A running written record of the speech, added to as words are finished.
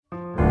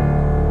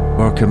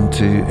Welcome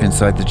to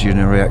Inside the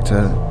Junior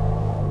Reactor.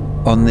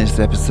 On this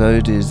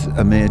episode is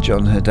AMIR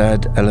John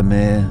Haddad,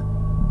 AMIR,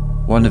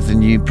 one of the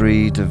new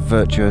breed of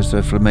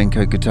virtuoso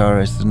flamenco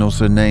guitarists and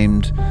also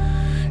named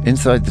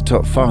inside the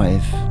top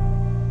 5.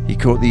 He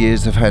caught the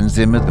ears of Hans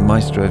Zimmer, the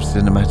maestro of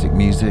cinematic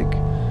music.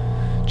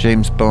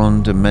 James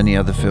Bond and many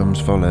other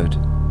films followed.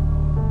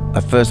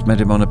 I first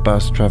met him on a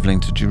bus travelling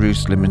to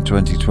Jerusalem in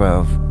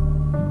 2012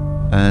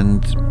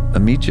 and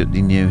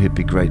immediately knew he'd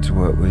be great to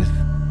work with.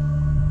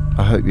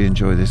 I hope you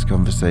enjoy this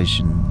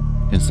conversation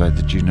inside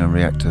the Juno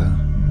Reactor.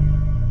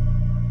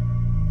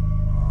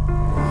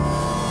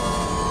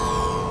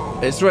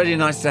 It's really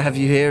nice to have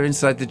you here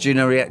inside the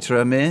Juno Reactor,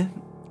 AMIR.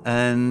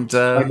 And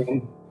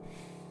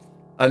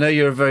I know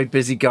you're a very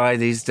busy guy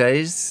these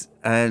days.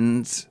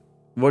 And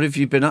what have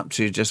you been up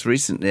to just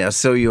recently? I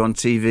saw you on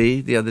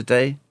TV the other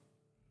day.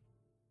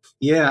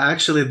 Yeah,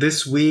 actually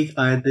this week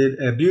I did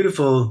a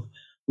beautiful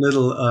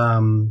little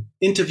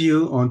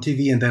interview on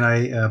TV, and then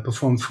I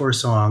performed 4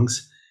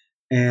 songs.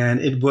 And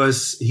it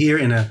was here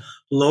in a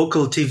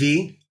local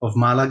TV of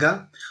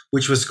Malaga,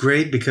 which was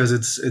great because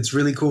it's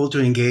really cool to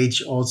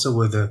engage also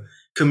with the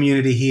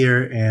community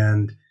here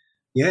and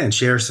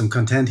share some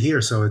content here.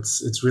 So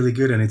it's really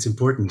good and it's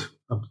important,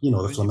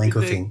 the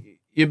flamenco thing.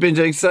 You've been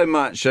doing so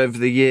much over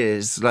the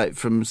years, like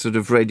from sort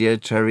of Radio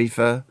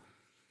Tarifa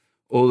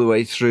all the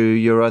way through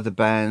your other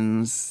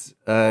bands,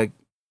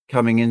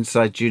 coming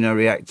inside Juno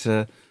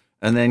Reactor,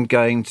 and then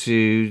going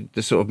to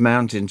the sort of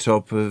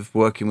mountaintop of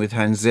working with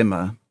Hans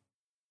Zimmer.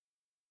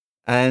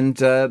 And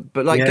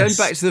but like, yes, going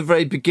back to the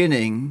very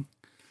beginning,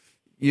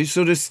 you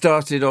sort of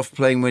started off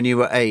playing when you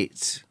were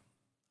 8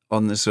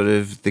 on the sort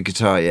of the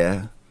guitar,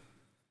 yeah?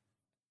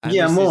 And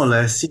yeah, more or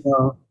less.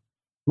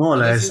 More or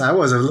less. I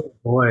was a little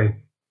boy,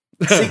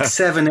 6,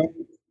 7, 8.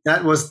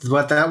 That was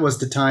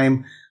the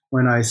time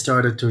when I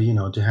started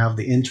to to have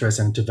the interest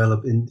and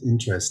develop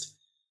interest.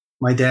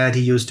 My dad,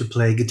 he used to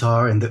play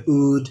guitar in the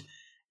oud,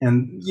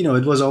 and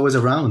it was always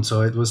around.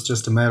 So it was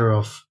just a matter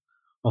of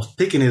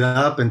picking it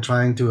up and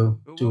trying to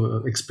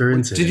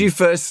experience it. Did you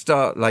first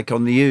start like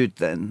on the oud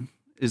then?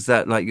 Is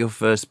that like your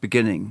first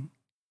beginning?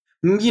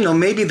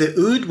 Maybe the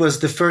oud was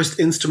the first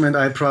instrument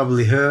I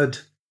probably heard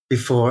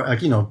before,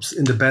 in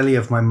the belly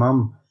of my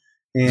mom.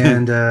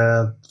 And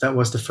that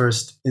was the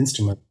first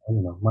instrument.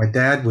 My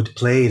dad would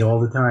play it all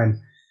the time.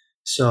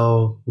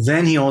 So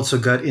then he also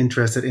got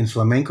interested in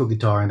flamenco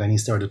guitar, and then he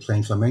started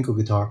playing flamenco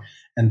guitar.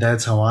 And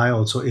that's how I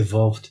also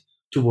evolved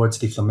towards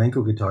the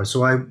flamenco guitar.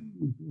 So I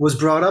was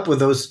brought up with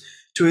those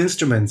 2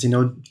 instruments,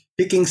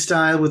 picking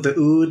style with the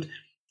oud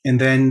and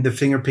then the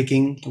finger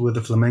picking with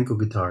the flamenco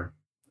guitar.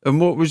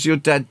 And what was your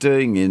dad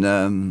doing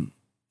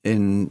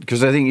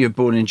because I think you were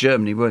born in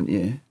Germany, weren't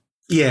you?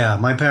 Yeah,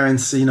 my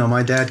parents,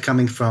 my dad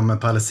coming from a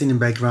Palestinian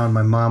background,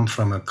 my mom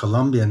from a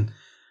Colombian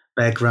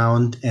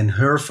background, and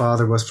her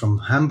father was from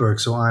Hamburg.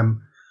 So I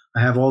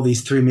have all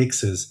these 3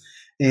 mixes.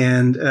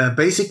 And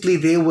basically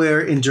they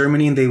were in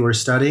Germany and they were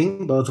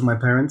studying, both of my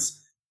parents.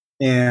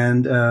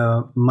 And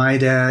my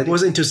dad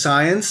was into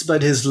science,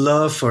 but his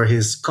love for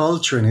his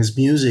culture and his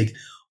music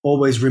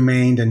always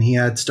remained. And he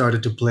had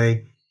started to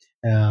play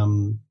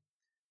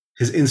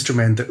his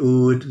instrument, the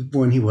oud,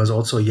 when he was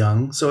also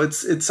young. So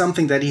it's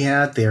something that he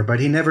had there, but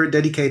he never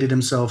dedicated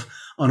himself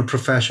on a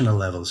professional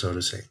level, so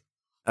to say.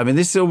 I mean,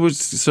 this always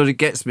sort of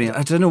gets me.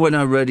 I don't know when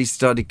I really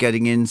started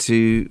getting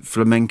into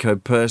flamenco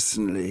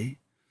personally.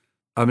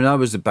 I mean, I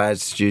was a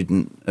bad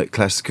student at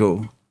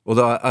classical.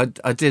 Although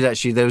I did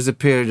actually, there was a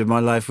period of my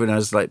life when I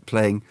was like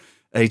playing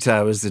 8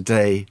 hours a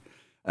day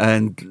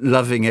and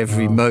loving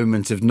every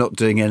moment of not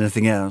doing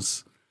anything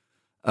else.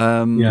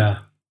 But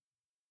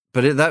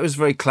that was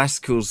very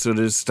classical sort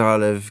of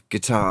style of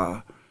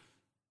guitar.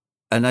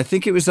 And I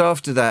think it was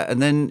after that,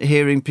 and then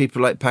hearing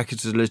people like Paco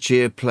de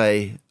Lucia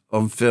play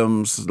on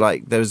films,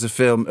 like there was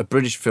a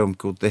British film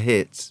called The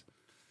Hit,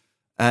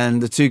 and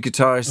the 2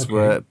 guitarists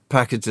were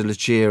Paco de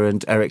Lucia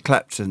and Eric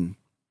Clapton.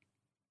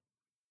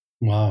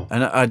 Wow.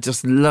 And I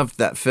just loved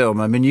that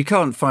film. I mean, you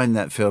can't find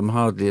that film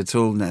hardly at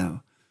all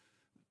now.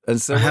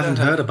 And so I haven't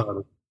heard about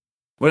it.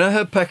 When I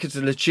heard Paco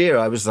de Lucia,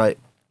 I was like,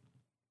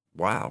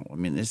 wow, I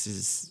mean,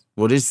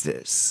 what is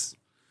this?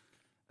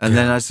 And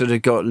then I sort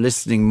of got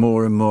listening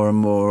more and more and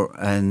more.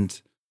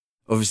 And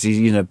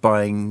obviously,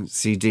 buying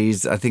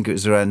CDs, I think it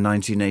was around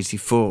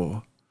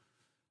 1984.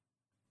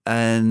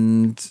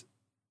 And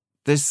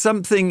there's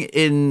something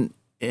in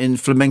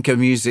flamenco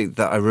music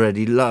that I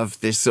really love,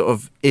 this sort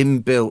of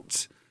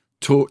inbuilt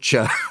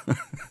torture,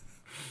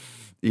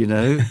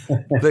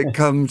 that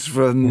comes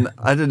from,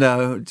 I don't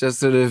know, just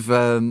sort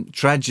of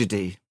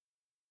tragedy.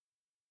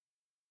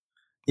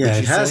 Yeah,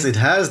 it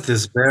has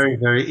this very,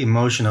 very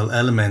emotional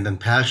element and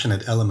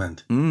passionate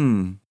element.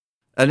 And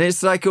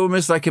it's like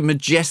almost like a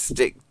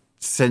majestic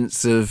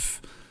sense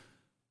of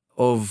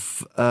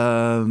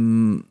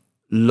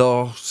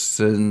loss,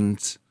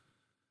 and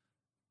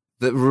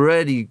that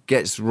really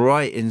gets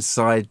right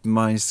inside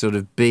my sort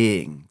of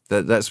being.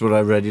 That's what I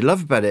really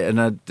love about it.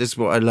 And this is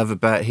what I love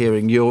about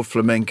hearing your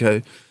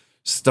flamenco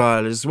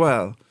style as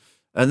well.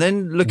 And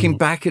then looking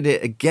back at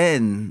it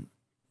again,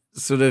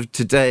 sort of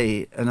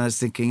today, and I was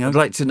thinking I'd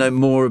like to know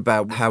more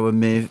about how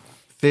Amir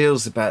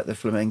feels about the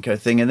flamenco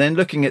thing, and then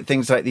looking at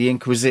things like the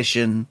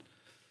Inquisition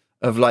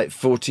of like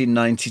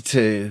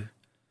 1492,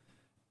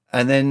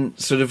 and then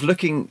sort of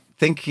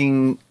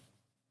thinking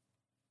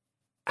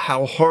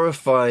how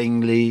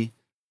horrifyingly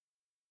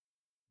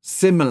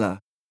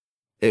similar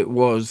it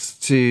was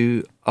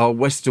to our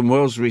Western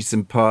world's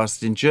recent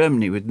past in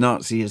Germany with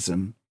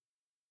Nazism,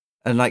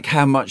 and like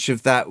how much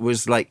of that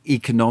was like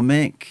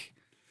economic,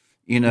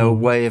 a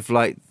way of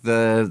like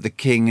the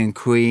king and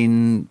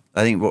queen,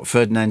 I think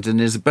Ferdinand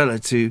and Isabella,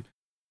 to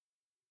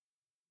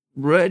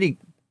really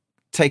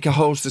take a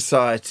whole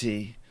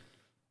society,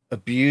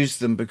 abuse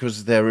them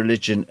because of their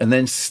religion, and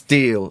then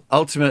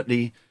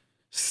ultimately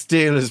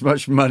steal as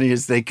much money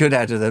as they could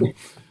out of them,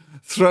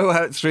 throw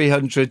out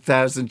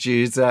 300,000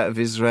 Jews out of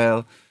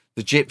Israel,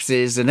 the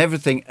gypsies and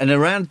everything. And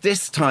around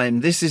this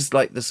time, this is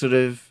like the sort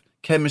of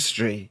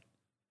chemistry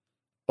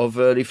of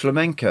early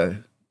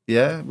flamenco.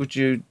 Yeah?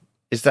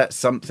 Is that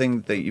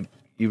something that you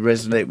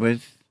resonate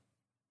with?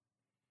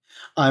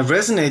 I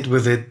resonate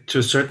with it to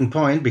a certain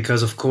point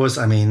because, of course,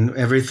 I mean,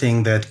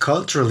 everything that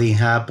culturally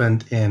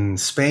happened in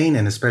Spain,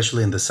 and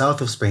especially in the south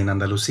of Spain,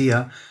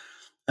 Andalusia,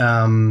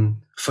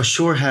 for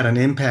sure had an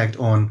impact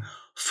on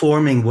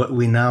forming what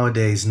we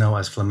nowadays know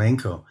as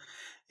flamenco.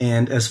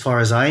 And as far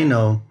as I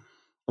know,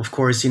 of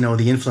course,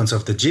 the influence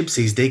of the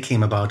gypsies, they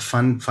came about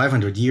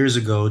 500 years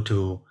ago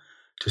to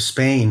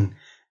Spain.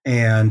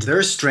 And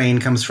their strain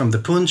comes from the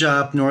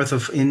Punjab, north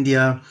of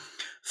India,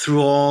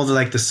 through all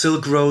the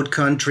Silk Road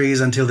countries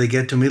until they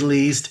get to Middle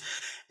East.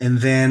 And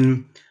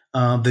then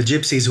the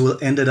gypsies who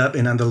ended up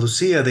in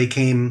Andalusia, they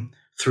came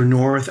through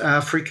North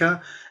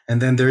Africa. And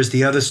then there's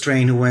the other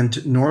strain who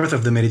went north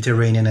of the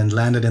Mediterranean and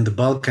landed in the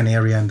Balkan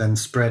area and then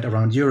spread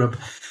around Europe.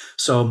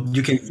 So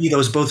you can see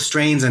those both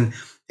strains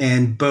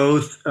and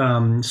both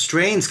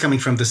strains coming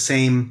from the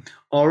same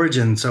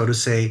origin, so to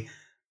say,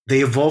 they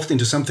evolved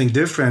into something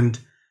different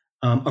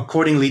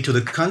accordingly to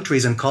the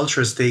countries and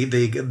cultures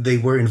they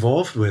were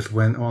involved with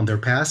when on their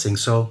passing.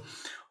 So,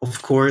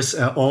 of course,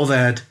 all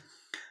that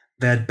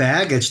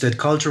baggage, that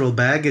cultural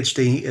baggage,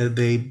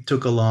 they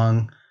took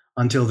along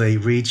until they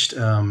reached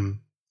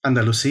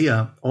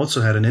Andalusia,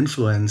 also had an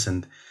influence,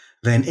 and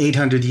then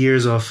 800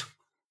 years of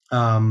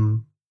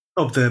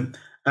the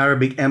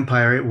Arabic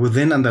Empire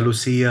within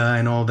Andalusia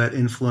and all that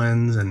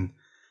influence. And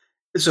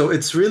so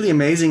it's really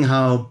amazing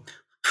how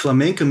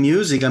flamenco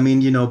music, I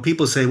mean,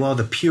 people say, well,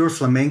 the pure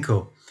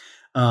flamenco,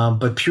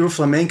 but pure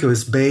flamenco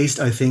is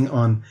based, I think,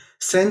 on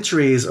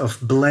centuries of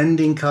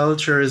blending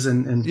cultures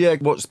and yeah.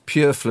 What's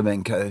pure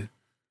flamenco?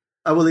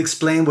 I will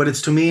explain what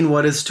it's to me and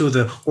what is to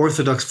the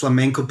Orthodox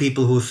flamenco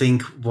people who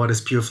think what is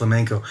pure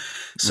flamenco.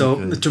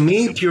 So to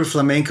me, pure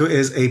flamenco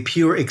is a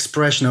pure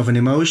expression of an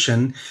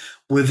emotion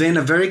within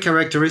a very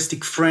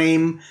characteristic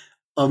frame,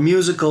 a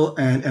musical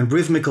and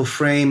rhythmical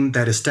frame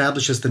that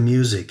establishes the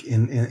music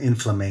in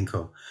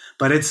flamenco.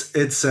 But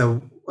it's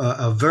a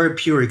very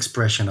pure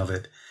expression of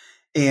it.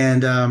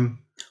 And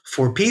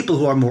for people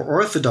who are more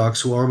orthodox,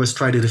 who always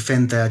try to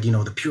defend that,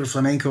 the pure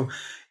flamenco,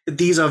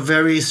 these are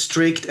very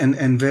strict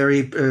and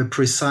very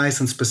precise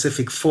and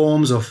specific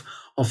forms of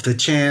the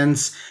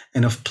chants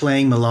and of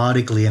playing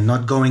melodically and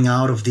not going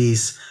out of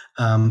these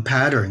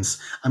patterns.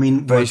 I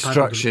mean, very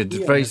structured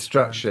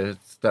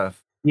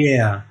stuff.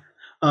 Yeah.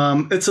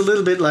 It's a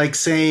little bit like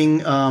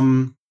saying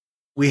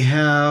we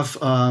have,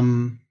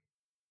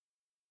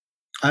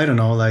 I don't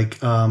know,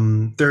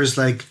 there's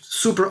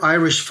super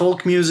Irish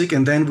folk music,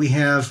 and then we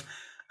have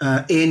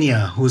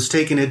Enya, who's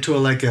taken it to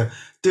a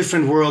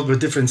different world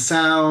with different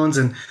sounds,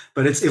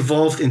 but it's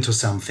evolved into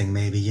something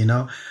maybe,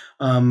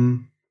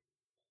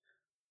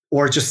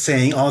 or just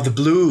saying, the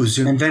blues,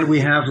 and then we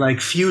have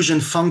fusion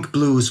funk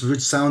blues,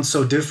 which sounds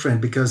so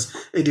different because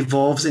it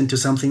evolves into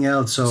something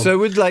else. So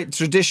with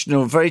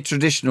very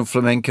traditional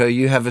flamenco,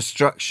 you have a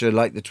structure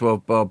like the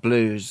 12-bar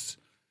blues,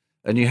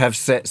 and you have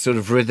set sort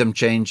of rhythm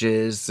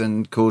changes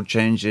and chord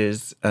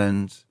changes,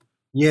 and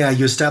yeah,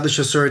 you establish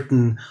a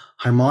certain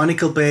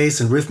harmonical base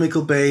and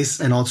rhythmical base,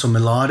 and also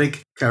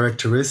melodic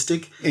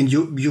characteristic, and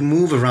you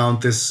move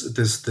around this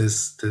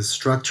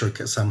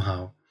structure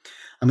somehow.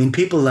 I mean,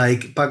 people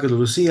like Paco de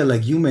Lucia,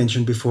 like you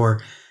mentioned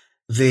before,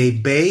 they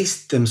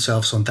based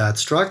themselves on that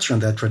structure, on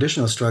that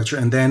traditional structure,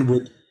 and then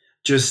would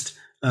just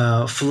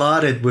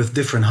flood it with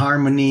different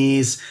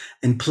harmonies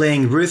and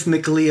playing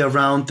rhythmically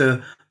around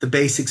the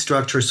basic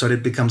structure so that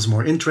it becomes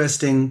more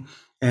interesting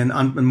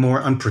and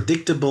more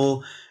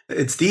unpredictable.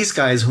 It's these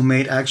guys who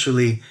made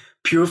actually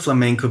pure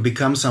flamenco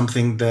become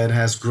something that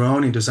has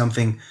grown into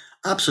something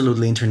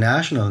absolutely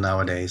international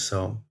nowadays.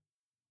 So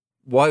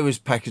why was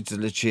Paco de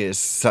Lucia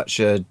such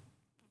the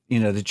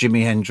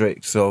Jimi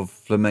Hendrix of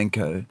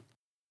flamenco?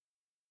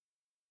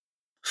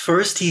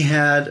 First, he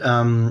had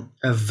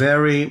a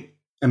very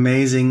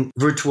amazing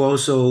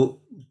virtuoso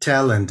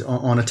talent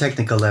on a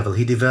technical level.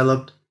 He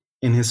developed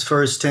in his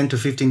first 10 to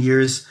 15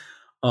 years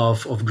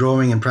of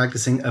growing and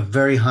practicing a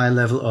very high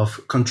level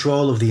of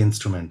control of the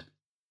instrument.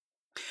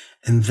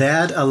 And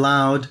that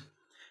allowed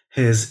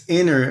his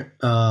inner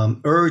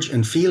urge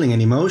and feeling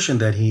and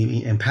emotion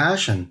and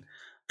passion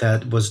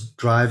that was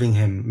driving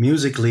him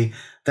musically,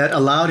 that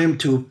allowed him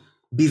to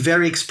be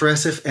very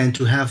expressive and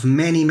to have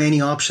many,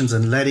 many options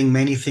and letting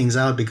many things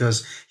out,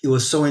 because he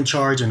was so in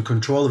charge and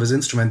control of his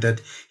instrument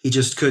that he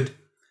just could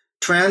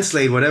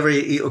translate whatever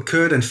he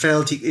could and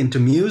felt into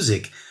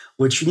music,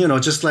 which,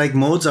 just like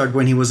Mozart,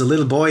 when he was a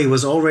little boy, he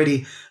was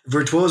already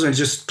virtuoso and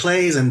just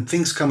plays and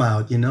things come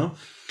out.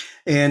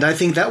 And I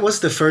think that was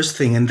the first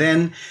thing. And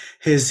then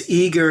his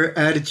eager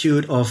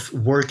attitude of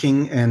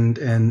working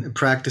and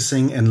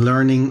practicing and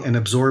learning and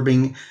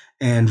absorbing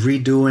and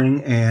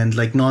redoing and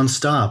like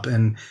nonstop.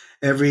 And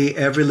every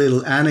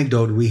little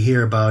anecdote we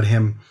hear about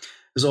him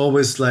is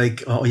always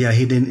like, oh yeah,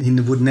 he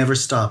would never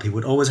stop. He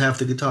would always have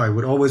the guitar. He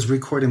would always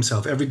record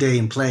himself every day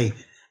and play.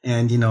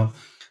 And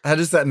how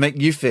does that make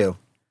you feel?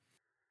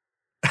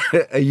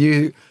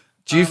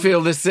 Do you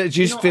feel this? Do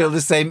you feel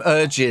the same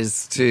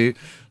urges to,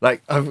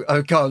 like,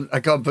 I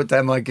can't put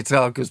down my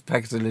guitar because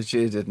Paquita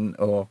Lucia didn't,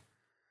 or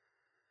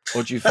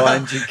do you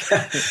find you?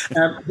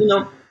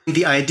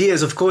 The idea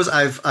is, of course,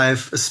 I've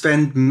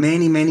spent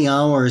many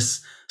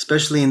hours,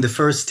 especially in the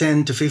first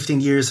 10 to 15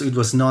 years. It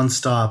was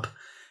nonstop.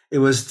 It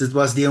was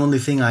the only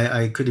thing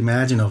I could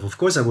imagine of. Of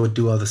course, I would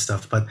do other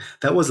stuff, but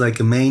that was like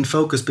a main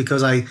focus,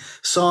 because I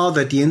saw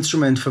that the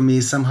instrument for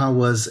me somehow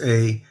was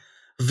a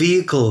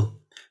vehicle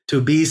to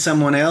be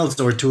someone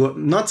else, or to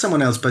not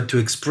someone else, but to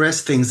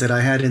express things that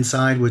I had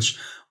inside, which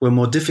were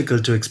more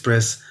difficult to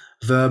express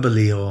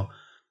verbally.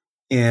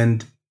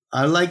 And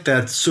I like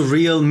that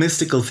surreal,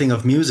 mystical thing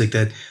of music,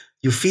 that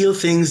you feel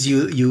things,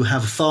 you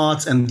have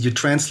thoughts, and you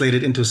translate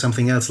it into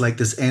something else, like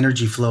this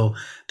energy flow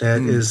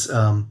that is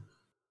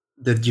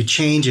that you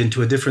change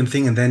into a different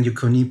thing, and then you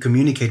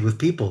communicate with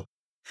people.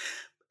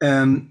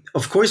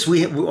 Of course,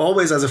 we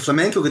always, as a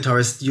flamenco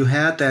guitarist, you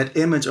had that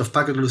image of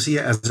Paquita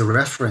Lucia as a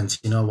reference.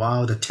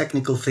 Wow, the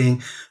technical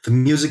thing, the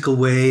musical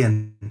way,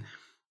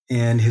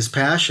 and his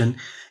passion.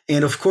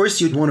 And of course,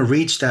 you'd want to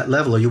reach that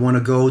level, or you want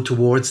to go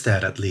towards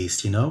that at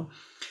least.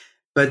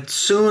 But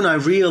soon I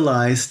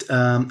realized,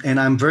 and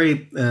I'm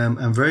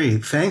very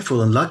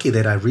thankful and lucky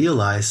that I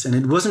realized, and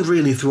it wasn't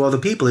really through other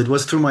people; it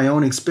was through my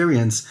own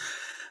experience,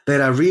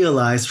 that I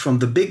realized from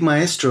the big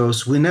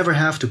maestros, we never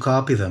have to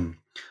copy them.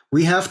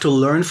 We have to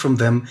learn from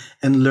them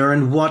and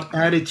learn what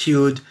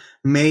attitude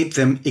made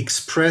them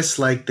express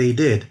like they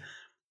did.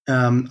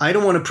 I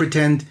don't want to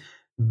pretend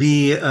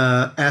be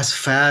as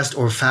fast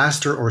or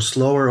faster or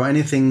slower or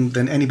anything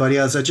than anybody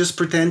else. I just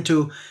pretend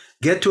to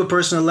get to a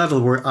personal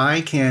level where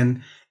I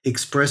can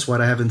express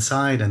what I have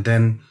inside, and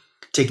then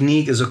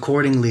technique is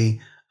accordingly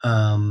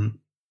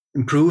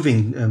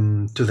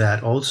improving to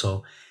that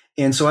also.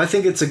 And so I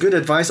think it's a good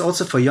advice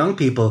also for young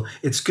people.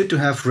 It's good to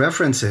have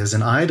references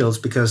and idols,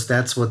 because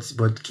that's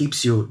what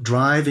keeps you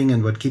driving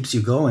and what keeps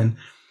you going.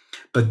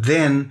 But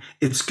then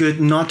it's good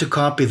not to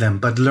copy them,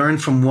 but learn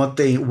from what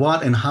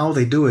and how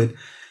they do it.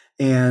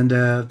 And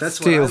that's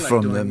steal what I like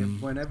from doing them.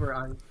 Whenever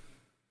I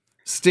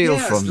steal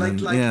from them,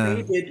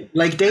 yeah.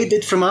 Like they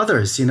did from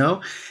others,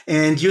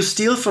 and you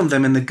steal from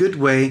them in a good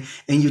way,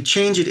 and you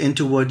change it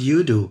into what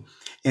you do.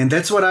 And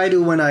that's what I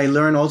do when I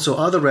learn also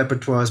other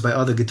repertoires by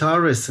other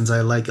guitarists. Since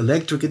I like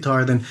electric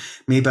guitar, then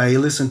maybe I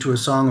listen to a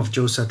song of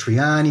Joe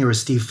Satriani or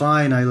Steve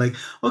Vai, and I like,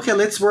 okay,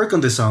 let's work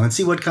on this song and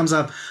see what comes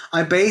up.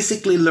 I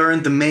basically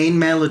learn the main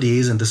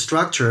melodies and the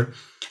structure,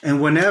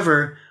 and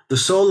whenever the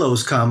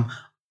solos come,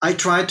 I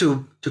try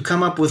to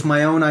come up with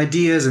my own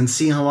ideas and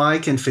see how I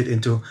can fit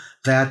into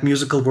that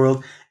musical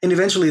world. And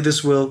eventually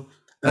this will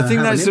I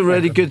think that's a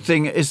really good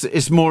thing.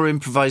 It's more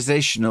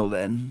improvisational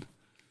then.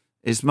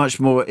 It's much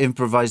more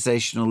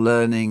improvisational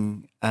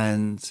learning,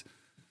 and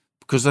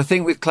because I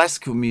think with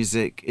classical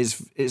music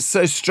it's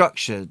so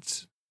structured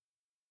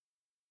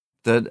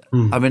that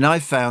I mean, I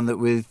found that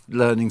with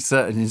learning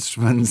certain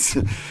instruments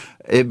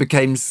it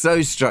became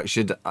so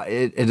structured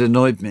it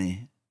annoyed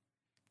me,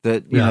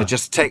 that you know,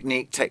 just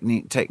technique,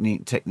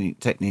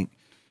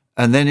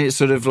 and then it's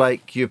sort of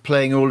like you're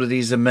playing all of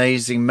these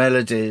amazing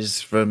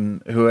melodies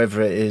from whoever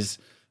it is,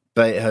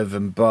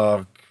 Beethoven,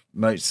 Bach,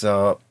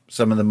 Mozart,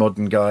 some of the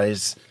modern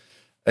guys.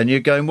 And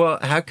you're going, well,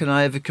 how can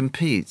I ever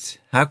compete?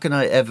 How can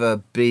I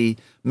ever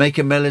make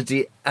a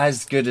melody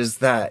as good as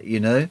that, you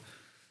know?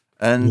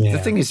 And the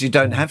thing is, you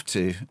don't have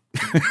to.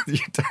 You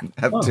don't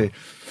have to.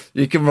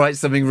 You can write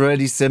something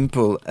really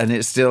simple and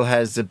it still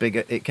has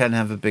it can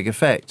have a big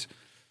effect.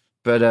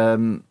 But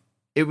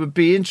it would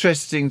be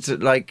interesting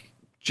to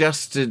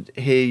just to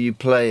hear you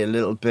play a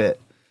little bit,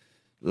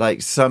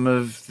 like some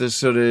of the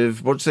sort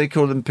of, what do they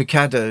call them,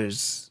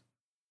 piccados?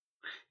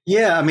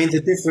 Yeah, I mean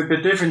the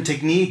different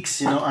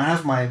techniques. I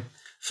have my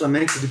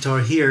flamenco guitar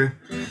here,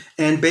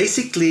 and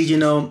basically,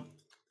 the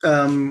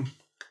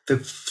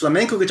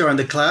flamenco guitar and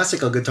the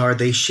classical guitar,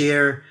 they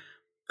share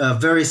a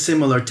very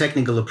similar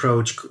technical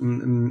approach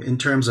in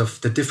terms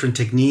of the different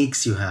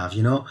techniques you have.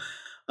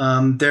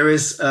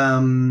 There's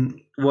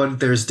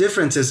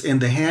differences in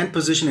the hand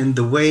position, in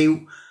the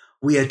way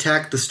we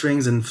attack the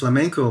strings in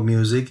flamenco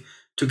music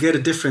to get a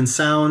different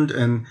sound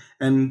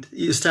and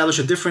establish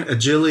a different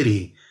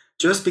agility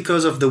just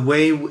because of the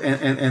way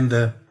and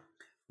the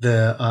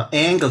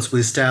angles we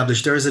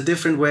established. There is a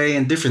different way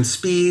and different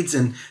speeds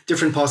and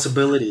different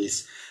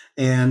possibilities.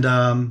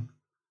 And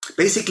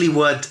basically,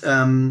 what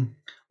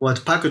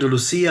Paco de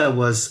Lucia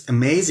was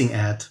amazing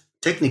at,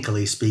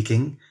 technically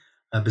speaking,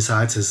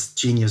 besides his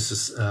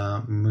genius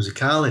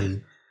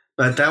musicality,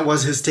 but that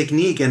was his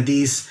technique and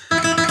these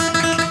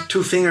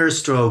two finger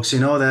strokes,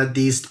 that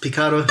these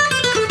picado,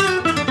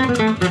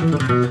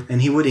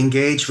 and he would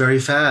engage very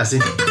fast.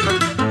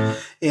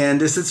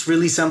 And this is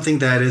really something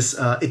that is,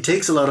 it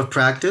takes a lot of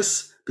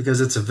practice because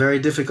it's a very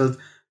difficult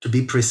to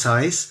be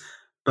precise,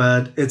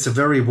 but it's a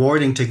very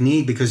rewarding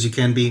technique because you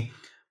can be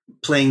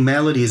playing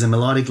melodies and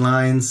melodic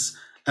lines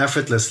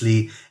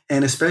effortlessly,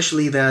 and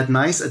especially that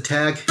nice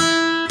attack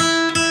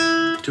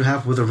to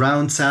have with a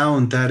round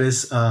sound that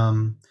is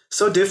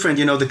so different.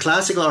 The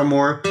classical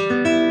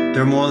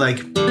they're more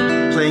like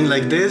playing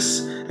like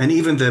this, and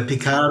even the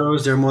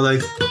picados, they're more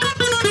like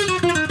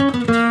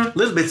a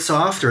little bit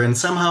softer, and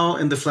somehow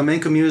in the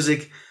flamenco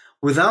music,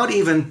 without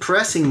even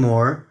pressing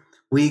more,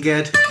 we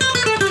get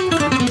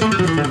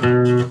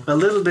a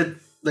little bit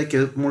like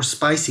a more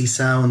spicy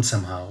sound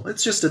somehow.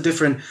 It's just a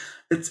different,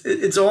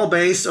 it's all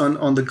based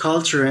on the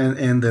culture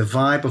and the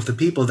vibe of the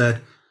people that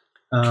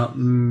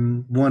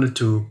wanted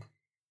to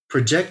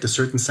project a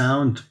certain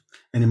sound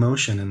and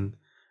emotion,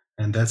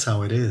 and that's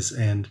how it is.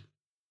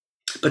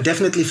 But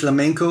definitely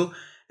flamenco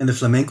and the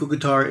flamenco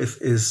guitar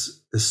is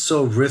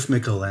so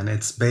rhythmical, and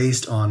it's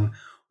based on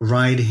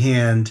right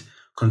hand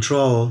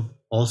control,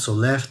 also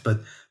left, but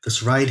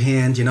this right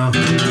hand,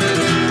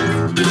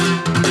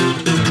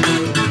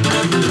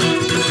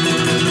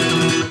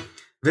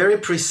 very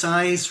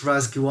precise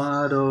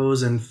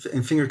rasguados and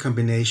finger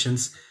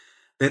combinations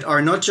that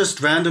are not just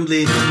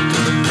randomly,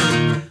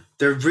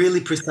 they're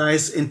really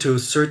precise into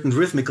certain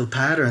rhythmical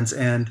patterns.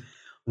 And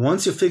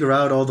once you figure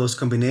out all those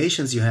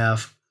combinations you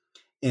have,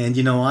 and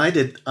I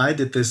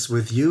did this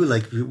with you,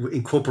 like we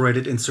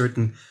incorporated in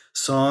certain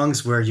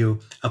songs where you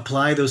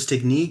apply those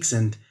techniques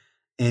and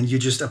you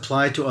just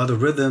apply to other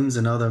rhythms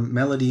and other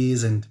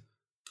melodies. And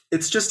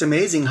it's just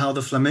amazing how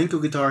the flamenco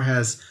guitar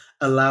has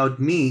allowed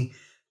me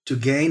to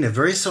gain a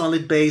very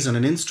solid base on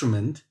an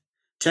instrument,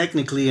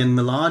 technically and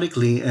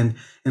melodically. And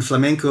in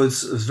flamenco,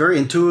 it's very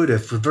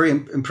intuitive, very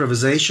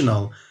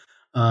improvisational.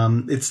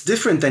 It's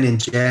different than in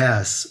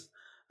jazz,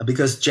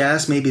 because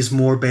jazz maybe is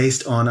more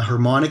based on a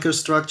harmonica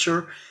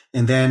structure,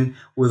 and then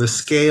with a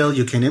scale,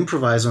 you can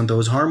improvise on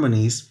those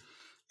harmonies.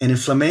 And in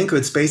flamenco,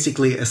 it's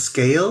basically a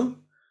scale.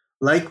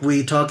 Like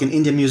we talk in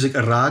Indian music,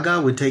 a raga,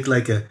 we take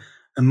like a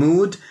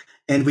mood,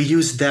 and we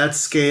use that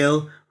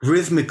scale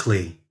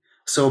rhythmically.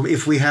 So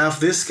if we have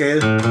this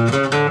scale,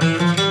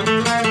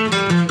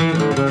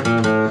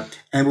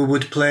 and we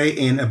would play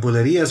in a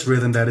bulerias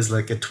rhythm that is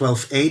like a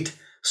 12/8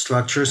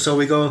 structure. So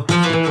we go,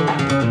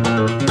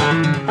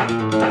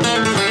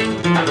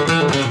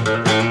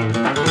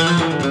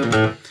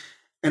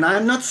 and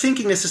I'm not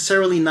thinking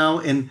necessarily now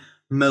in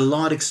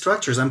melodic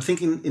structures. I'm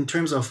thinking in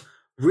terms of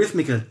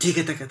rhythmical.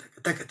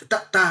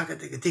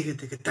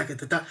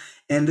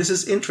 And this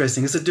is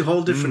interesting. It's a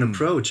whole different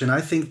approach. And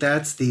I think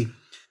that's the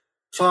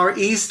Far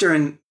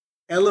Eastern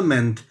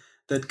element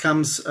that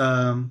comes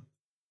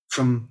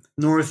from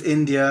North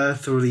India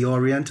through the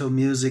Oriental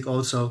music,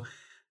 also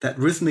that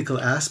rhythmical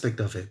aspect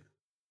of it.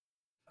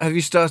 Have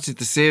you started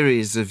the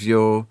series of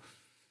your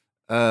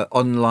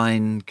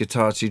online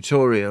guitar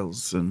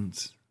tutorials, and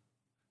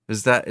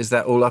is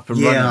that all up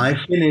and running? I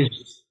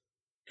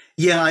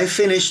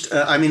finished.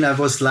 I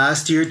was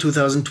last year,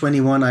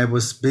 2021. I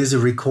was busy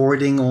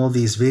recording all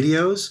these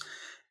videos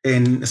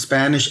in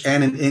Spanish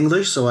and in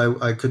English, so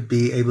I could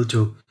be able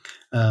to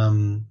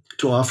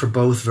offer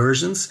both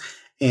versions.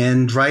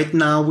 And right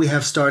now we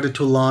have started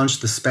to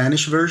launch the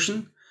Spanish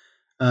version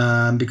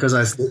because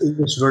the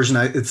English version,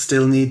 it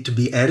still need to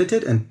be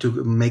edited and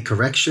to make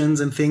corrections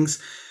and things.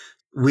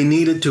 We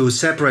needed to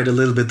separate a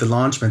little bit the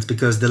launchments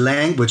because the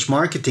language,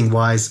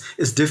 marketing-wise,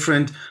 is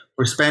different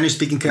for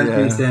Spanish-speaking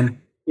countries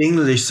than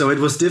English. So it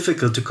was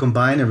difficult to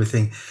combine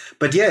everything.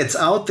 But yeah, it's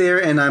out there,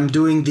 and I'm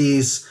doing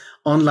these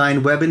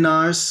online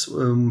webinars.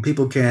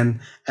 People can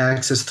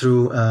access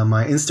through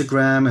my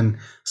Instagram and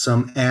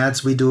some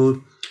ads we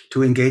do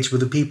to engage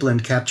with the people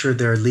and capture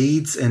their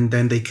leads, and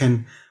then they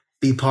can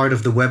be part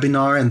of the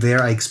webinar, and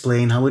there I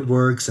explain how it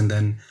works, and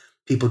then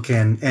people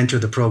can enter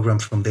the program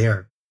from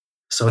there.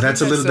 So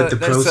that's a little bit the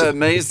process. That's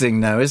amazing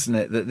now, isn't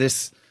it?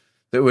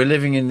 That we're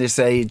living in this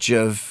age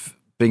of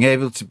being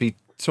able to be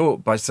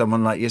taught by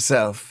someone like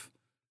yourself,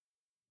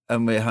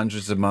 and we're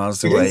hundreds of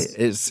miles away.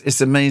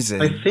 It's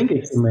amazing. I think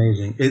it's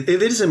amazing.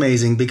 It is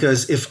amazing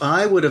because if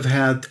I would have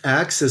had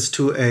access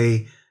to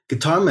a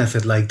guitar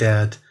method like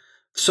that,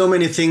 so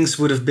many things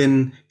would have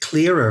been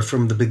clearer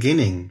from the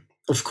beginning.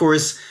 Of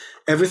course,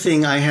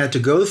 everything I had to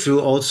go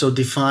through also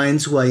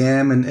defines who I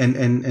am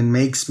and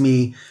makes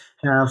me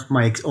have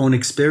my own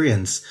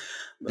experience.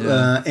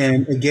 Yeah.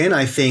 And again,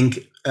 I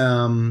think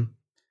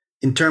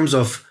in terms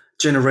of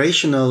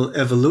generational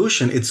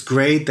evolution, it's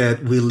great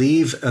that we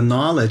leave a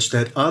knowledge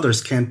that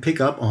others can pick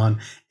up on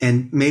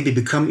and maybe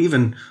become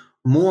even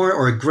more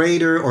or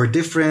greater or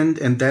different,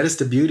 and that is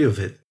the beauty of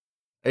it.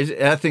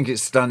 I think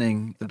it's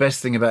stunning. The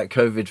best thing about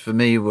COVID for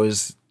me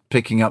was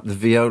picking up the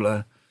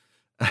viola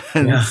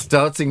and Yeah,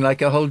 starting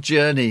like a whole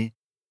journey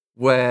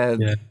where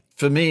yeah,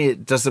 for me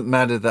it doesn't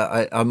matter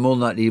that I'm more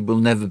likely will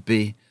never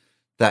be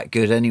that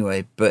good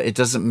anyway, but it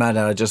doesn't matter.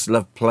 I just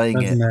love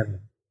playing doesn't it. matter.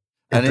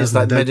 It And it's doesn't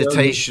like matter. That well,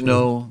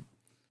 meditational.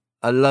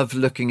 I love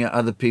looking at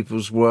other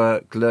people's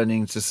work,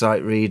 learning to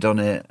sight read on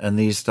it and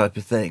these type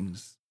of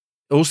things.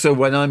 Also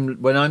when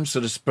I'm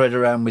sort of spread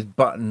around with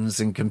buttons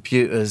and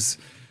computers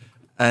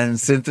and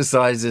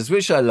synthesizers,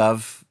 which I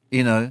love,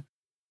 yeah,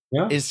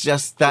 it's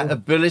just that sure.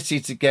 ability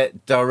to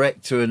get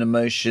direct to an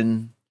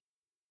emotion.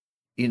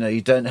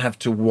 You don't have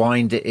to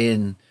wind it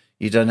in.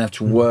 You don't have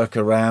to Mm, work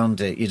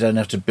around it. You don't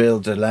have to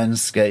build a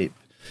landscape.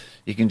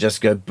 You can just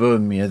go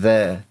boom, you're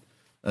there.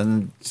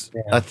 And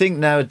yeah. I think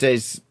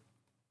nowadays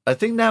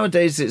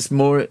it's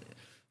more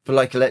for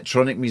like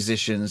electronic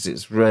musicians,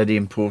 it's really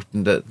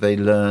important that they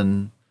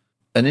learn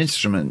an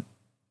instrument,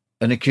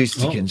 an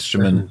acoustic Oh,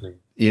 instrument, definitely.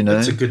 you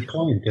That's know? a good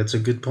point. That's a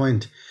good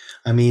point.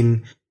 I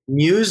mean,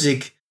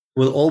 music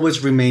will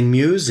always remain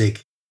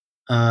music.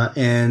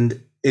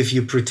 And if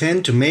you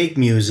pretend to make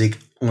music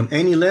on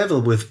any level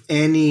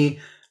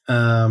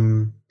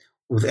um,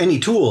 with any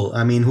tool,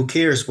 I mean, who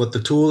cares what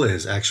the tool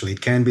is? Actually,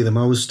 it can be the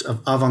most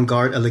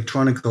avant-garde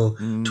electronical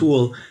Mm.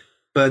 tool,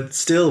 but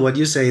still, what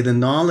you say, the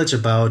knowledge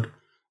about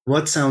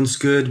what sounds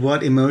good,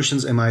 what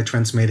emotions am I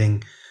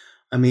transmitting?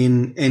 I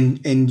mean,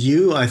 and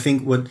you, I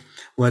think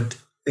what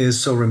is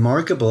so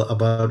remarkable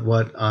about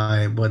what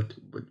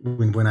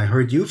when I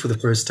heard you for the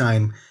first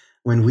time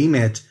when we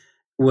met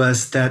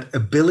was that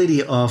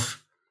ability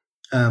of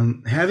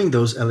having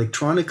those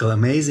electronical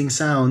amazing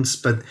sounds,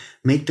 but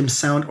make them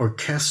sound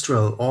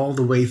orchestral all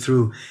the way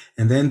through,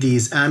 and then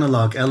these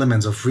analog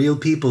elements of real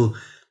people,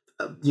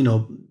 you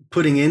know,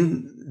 putting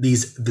in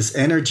this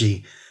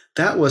energy.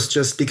 That was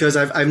just because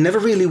I've never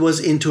really was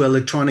into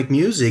electronic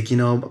music,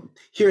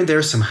 here and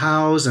there some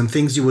house and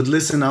things you would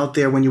listen out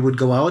there when you would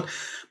go out,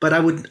 but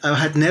I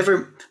had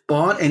never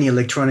bought any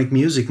electronic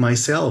music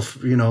myself.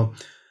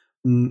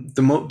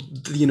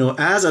 The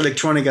as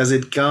electronic as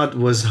it got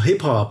was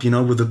hip hop,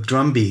 with the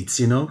drum beats,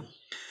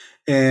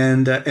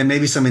 and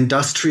maybe some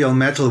industrial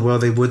metal where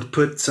they would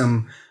put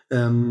some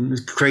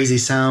crazy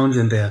sounds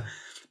in there.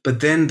 But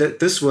then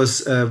this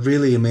was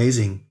really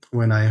amazing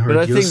when I But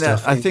heard your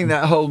stuff. I think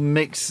that whole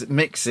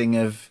mixing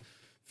of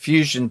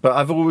fusion, but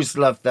I've always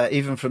loved that,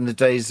 even from the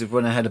days of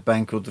when I had a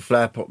band called the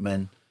Flower Pot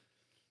Men.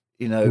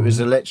 It was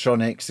Mhm.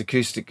 electronics,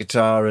 acoustic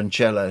guitar, and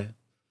cello,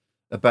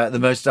 about the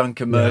most Yeah,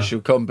 uncommercial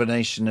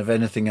combination of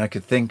anything I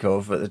could think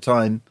of at the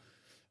time.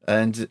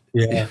 And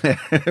yeah.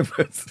 it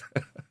was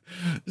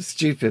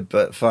stupid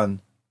but fun.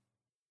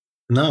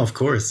 No, of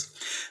course.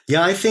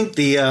 Yeah, I think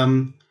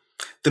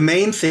the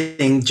main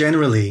thing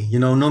generally,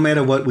 no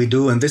matter what we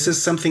do, and this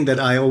is something that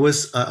I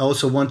always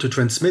also want to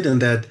transmit in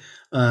that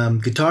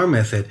guitar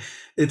method.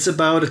 It's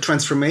about a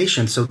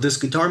transformation. So this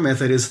guitar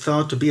method is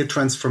thought to be a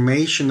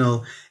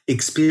transformational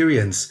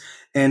experience,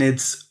 and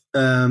it's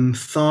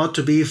thought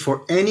to be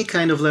for any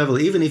kind of level.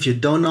 Even if you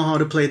don't know how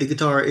to play the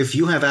guitar, if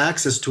you have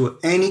access to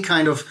any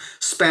kind of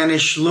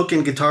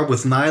Spanish-looking guitar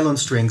with nylon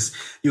strings,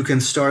 you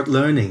can start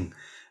learning.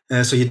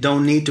 So you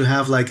don't need to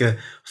have like a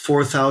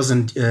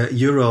 4,000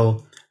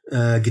 euro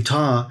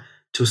guitar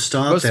to Well,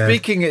 start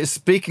that.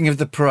 speaking of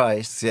the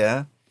price,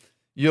 yeah,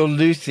 your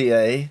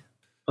luthier,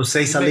 Jose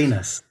he makes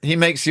Salinas. he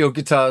makes your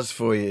guitars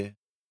for you.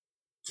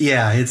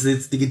 Yeah, it's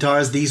the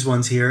guitars, these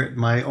ones here,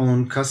 my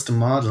own custom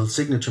model,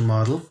 signature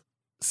model.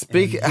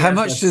 And How yes,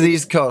 much do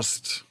these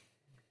cost?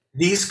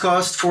 these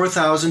cost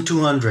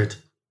 4,200.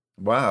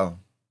 Wow.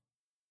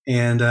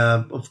 And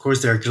of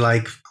course, they're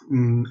like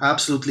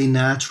absolutely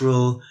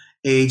natural,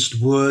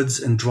 aged woods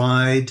and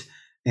dried.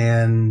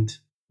 And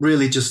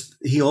really, just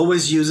he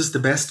always uses the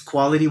best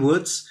quality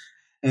woods.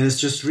 And it's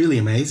just really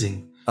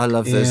amazing. I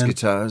love those And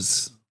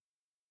guitars.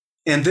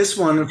 this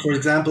one, for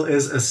example,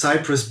 is a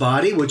cypress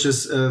body, which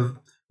is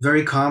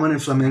very common in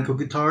flamenco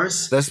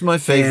guitars. That's my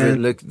favorite.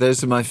 And Look,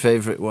 those are my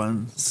favorite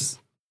ones.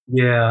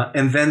 yeah,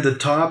 and then the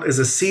top is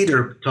a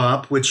cedar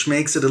top, which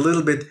makes it a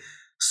little bit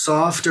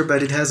softer,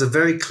 but it has a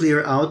very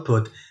clear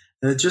output.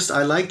 And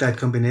I like that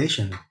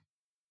combination.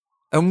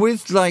 And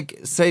with like,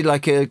 say,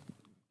 like a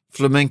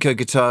flamenco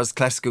guitars,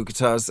 classical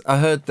guitars, I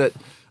heard that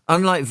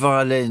unlike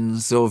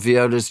violins or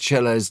violas,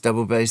 cellos,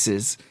 double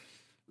basses,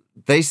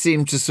 they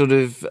seem to sort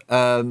of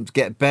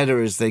get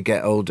better as they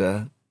get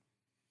older.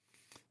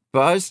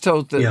 But I was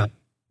told Yeah.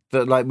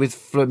 that like with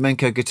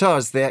flamenco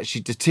guitars, they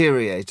actually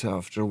deteriorate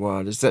after a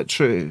while. Is that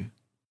true?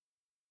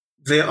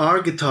 There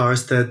are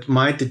guitars that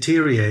might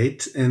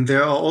deteriorate, and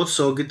there are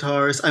also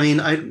guitars. I mean,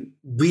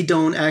 we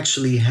don't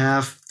actually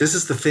have. This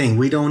is the thing.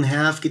 We don't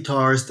have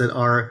guitars that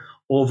are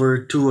over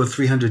 200 or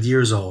 300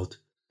 years old.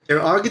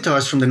 There are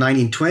guitars from the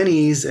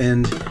 1920s,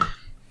 and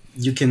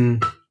you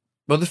can.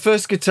 Well, the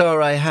first guitar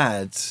I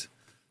had,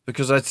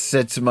 because I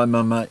said to my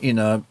mum,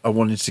 I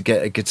wanted to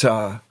get a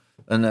guitar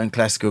and learn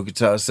classical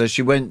guitar. So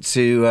she went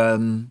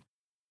to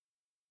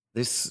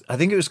this, I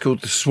think it was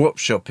called the Swap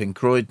Shop in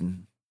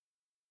Croydon.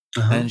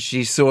 Uh-huh. and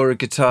she saw a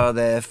guitar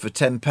there for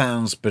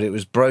 £10, but it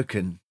was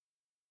broken.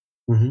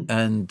 Mm-hmm.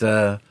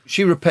 And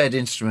she repaired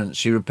instruments.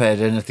 She repaired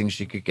anything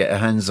she could get her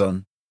hands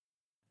on.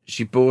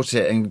 She bought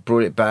it and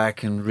brought it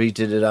back and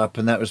redid it up,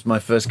 and that was my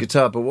first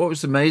guitar. But what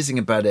was amazing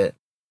about it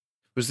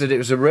was that it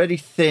was a really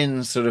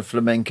thin sort of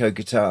flamenco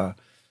guitar,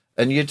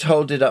 and you'd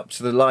hold it up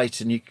to the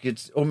light and you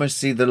could almost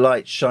see the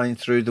light shine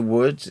through the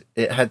wood.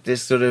 It had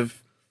this sort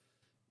of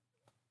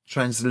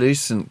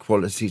translucent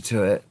quality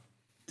to it.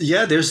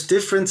 Yeah, there's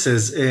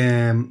differences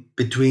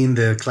between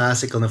the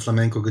classical and the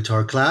flamenco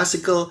guitar.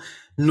 Classical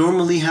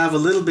normally have a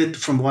little bit,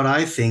 from what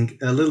I think,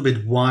 a little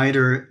bit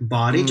wider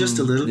body, just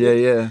a little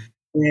bit. Yeah.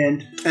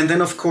 And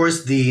then of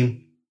course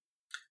the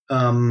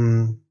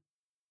the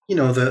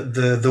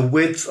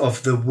width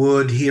of the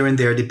wood here and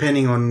there,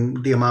 depending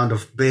on the amount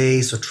of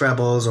bass or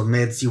trebles or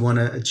mids you want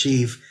to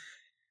achieve,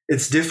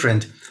 it's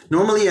different.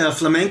 Normally a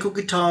flamenco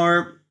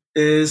guitar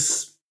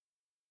is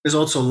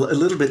also a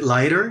little bit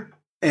lighter,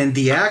 and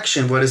the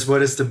action, what is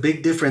the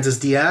big difference is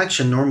the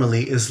action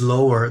normally is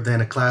lower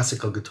than a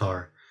classical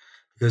guitar,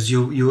 because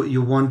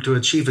you want to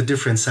achieve a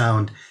different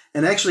sound,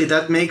 and actually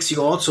that makes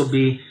you also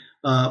be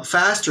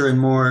faster and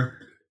more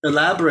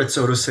elaborate,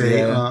 so to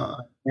say,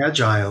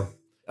 agile.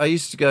 I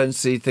used to go and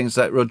see things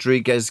like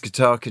Rodriguez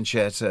Guitar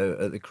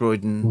Concerto at the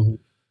Croydon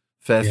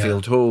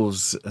Fairfield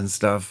Halls and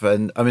stuff.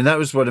 And I mean, that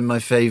was one of my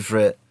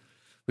favorite,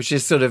 which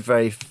is sort of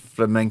very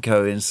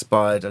flamenco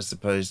inspired, I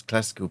suppose,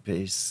 classical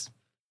piece.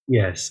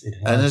 Yes, it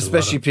has. And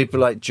especially people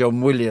like John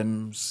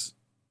Williams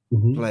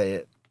play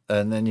it.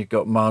 And then you've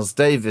got Miles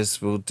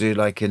Davis will do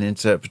like an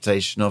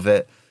interpretation of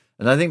it.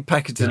 And I think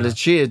Paco de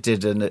Lucia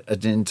did an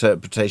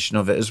interpretation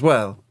of it as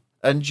well.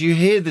 And you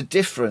hear the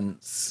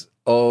difference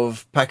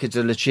of Paco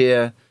de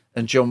Lucia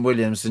and John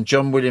Williams. And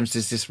John Williams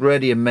is this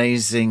really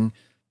amazing,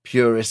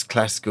 purist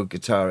classical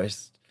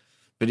guitarist.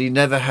 But he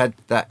never had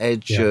that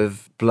edge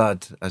of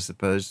blood, I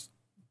suppose,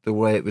 the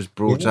way it was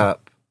brought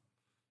up.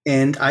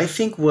 And I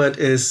think what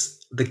is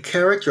the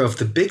character of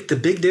the big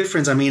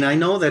difference, I mean, I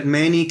know that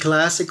many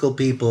classical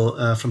people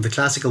from the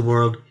classical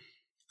world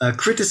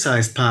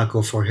criticized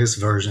Paco for his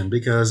version,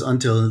 because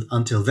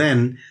until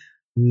then,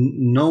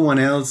 no one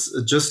else,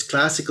 just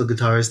classical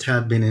guitarists,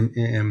 had been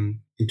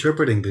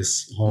interpreting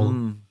this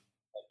whole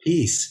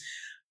piece.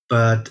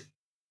 But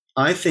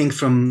I think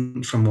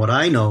from what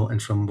I know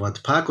and from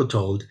what Paco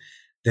told,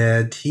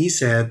 that he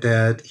said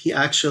that he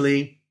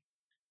actually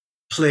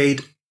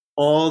played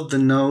all the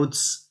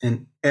notes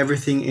and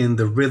everything in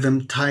the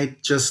rhythm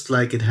tight, just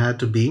like it had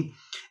to be.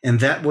 And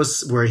that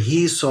was where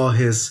he saw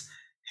his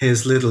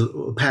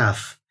little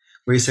path,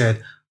 where he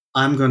said,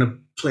 I'm going to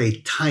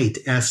play tight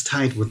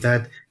with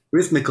that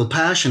rhythmical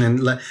passion.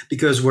 And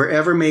because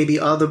wherever maybe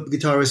other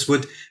guitarists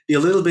would be a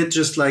little bit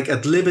just like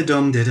ad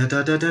libidum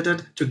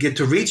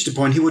to reach the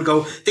point, he would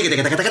go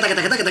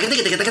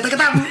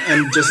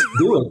and just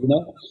do it,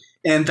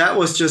 and that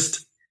was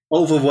just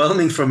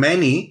overwhelming for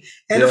many.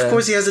 And of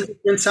course he has a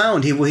different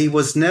sound. He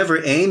was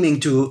never aiming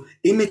to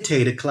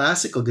imitate a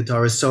classical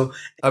guitarist. So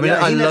I mean,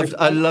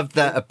 I loved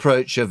that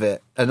approach of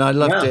it, and I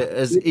loved it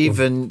as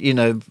even,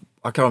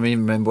 I can't even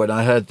remember when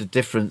I heard the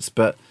difference,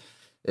 but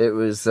it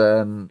was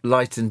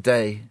light and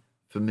day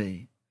for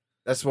me.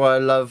 That's why I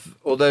love,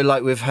 although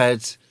like we've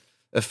had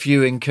a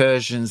few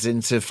incursions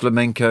into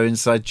flamenco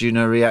inside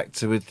Juno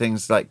Reactor with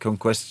things like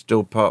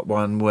Conquistador Part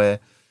 1, where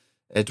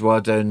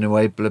Eduardo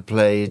Nuebla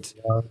played,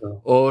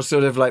 or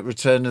sort of like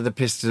Return of the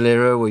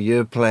Pistolero, where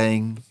you're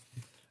playing,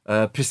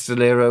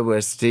 Pistolero,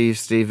 where Steve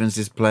Stevens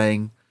is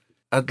playing.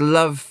 I'd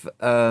love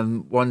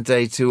one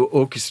day to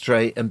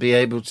orchestrate and be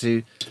able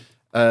to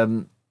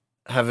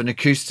have an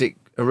acoustic,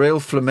 a real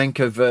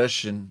flamenco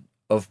version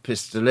of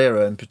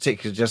Pistolero, in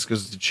particular, just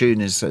because the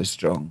tune is so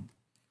strong.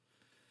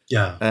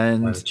 Yeah,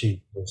 and the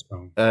tune is so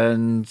strong.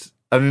 And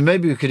I mean,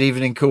 maybe we could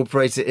even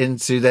incorporate it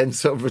into then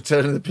sort of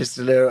Return of the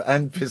Pistolero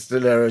and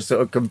Pistolero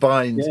sort of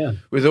combined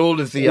with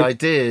all of the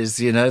ideas,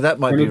 that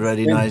might be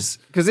really nice.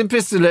 Because in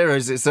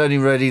Pistoleros, it's only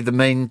really the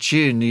main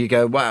tune. You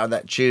go, wow,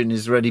 that tune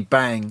is really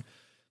bang.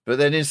 But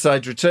then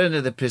inside Return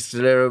of the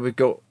Pistolero, we've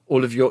got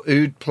all of your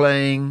oud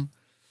playing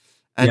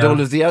and all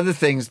of the other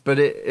things. But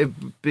it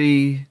would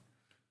be,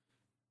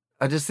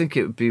 I just think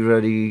it would be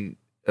really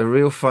a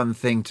real fun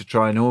thing to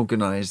try and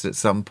organise at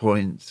some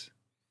point.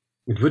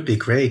 It would be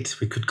great.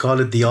 We could call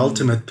it the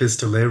ultimate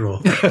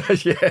Pistolero.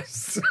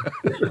 Yes.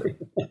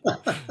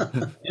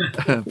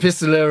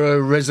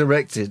 Pistolero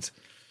resurrected.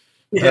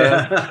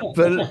 Yeah.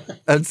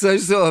 And so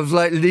sort of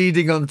like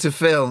leading on to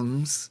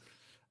films,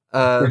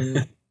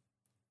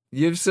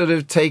 you've sort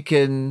of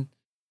taken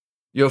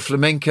your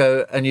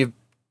flamenco and you've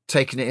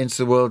taken it into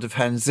the world of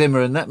Hans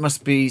Zimmer, and that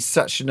must be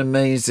such an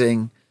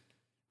amazing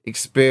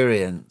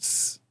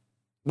experience.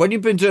 When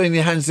you've been doing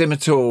the Hans Zimmer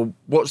tour,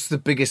 what's the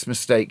biggest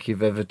mistake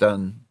you've ever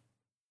done?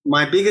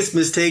 My biggest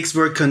mistakes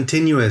were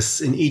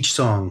continuous in each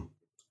song.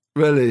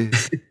 Really?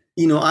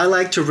 I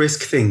like to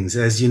risk things,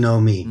 as you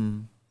know me.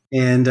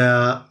 And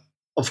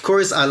of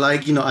course, I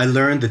like, I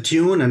learned the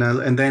tune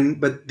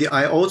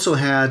I also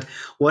had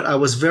what I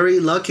was very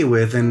lucky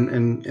with,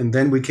 and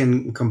then we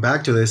can come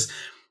back to this.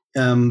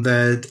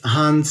 that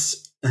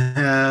Hans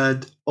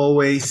had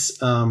always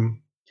a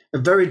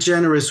very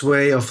generous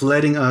way of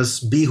letting us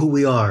be who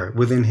we are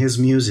within his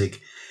music.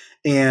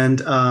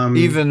 And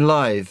Even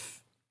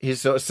live,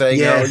 he's sort of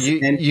saying, "Oh, yes,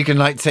 and you can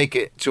like take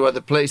it to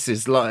other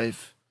places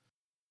live."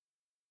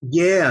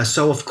 yeah,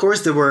 so of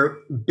course there were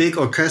big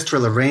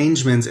orchestral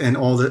arrangements and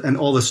all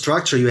the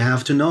structure you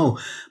have to know,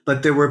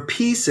 but there were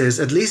pieces.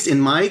 At least in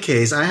my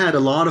case, I had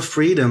a lot of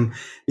freedom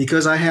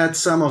because I had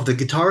some of the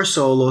guitar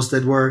solos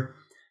that were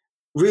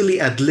really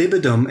ad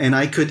libidum, and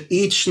I could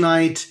each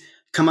night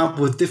come up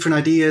with different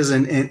ideas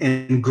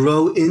and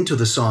grow into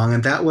the song.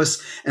 And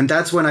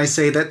that's when I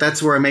say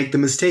that's where I make the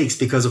mistakes,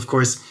 because of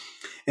course,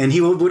 and he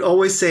would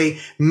always say,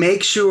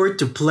 make sure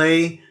to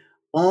play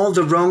all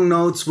the wrong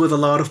notes with a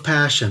lot of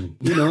passion,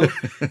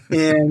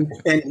 and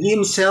he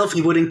himself,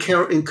 he would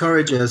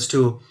encourage us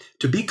to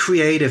be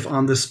creative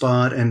on the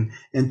spot and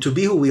to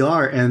be who we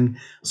are. And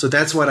so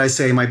that's what I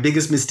say. My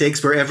biggest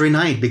mistakes were every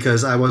night,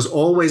 because I was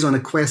always on a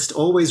quest,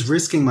 always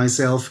risking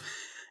myself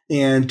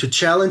and to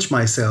challenge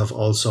myself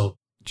also.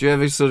 Do you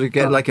ever sort of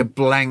get like a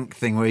blank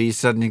thing where you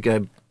suddenly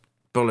go,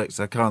 bollocks,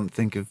 I can't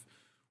think of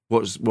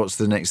what's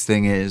the next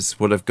thing is,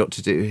 what I've got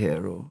to do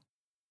here? Or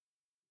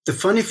the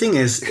funny thing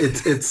is,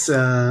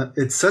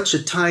 it's such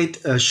a tight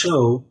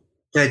show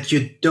that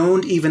you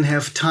don't even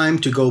have time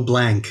to go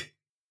blank.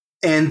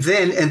 And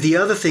the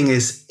other thing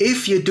is,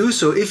 if you do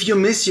so, if you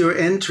miss your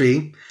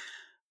entry,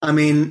 I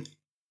mean,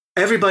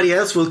 everybody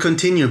else will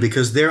continue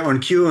because they're on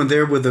cue and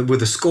they're with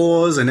the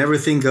scores and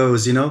everything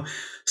goes,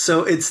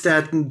 So it's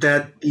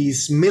that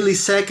these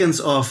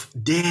milliseconds of,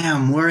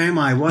 damn, where am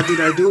I? What did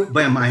I do?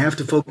 Bam, I have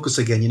to focus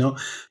again,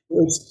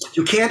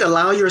 You can't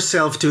allow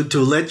yourself to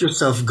let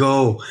yourself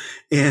go.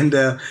 And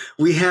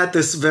we had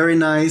this very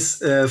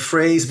nice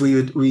phrase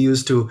we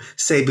used to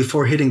say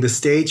before hitting the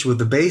stage with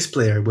the bass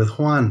player, with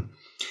Juan.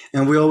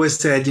 And we always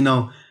said,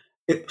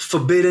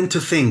 forbidden to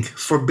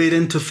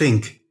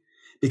think.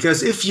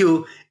 Because if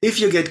you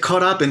get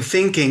caught up in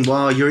thinking,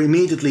 wow, you're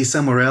immediately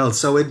somewhere else.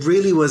 So it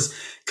really was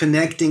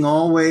connecting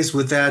always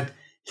with that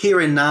here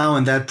and now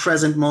and that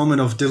present moment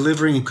of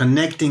delivering and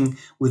connecting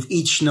with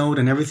each note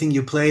and everything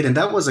you played. And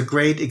that was a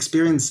great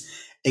experience.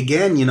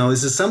 Again,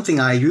 this is something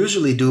I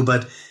usually do,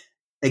 but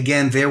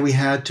again, there we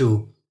had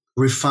to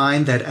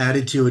refine that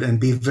attitude and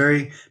be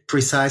very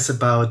precise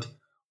about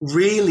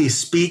really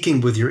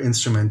speaking with your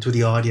instrument to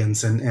the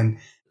audience. And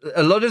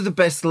a lot of the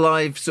best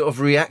live sort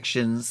of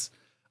reactions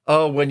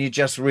are when you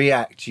just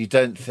react, you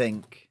don't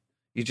think,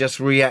 you just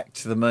react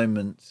to the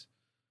moment.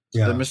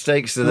 Yeah. The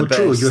mistakes are the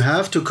best. True. You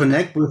have to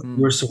connect with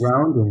your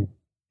surrounding,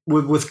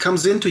 with what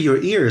comes into your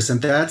ears,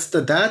 and that's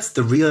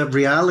the real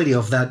reality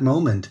of that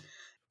moment.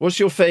 What's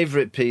your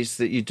favorite piece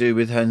that you do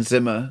with Hans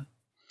Zimmer?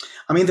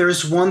 I mean, there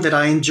is one that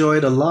I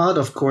enjoyed a lot,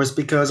 of course,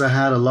 because I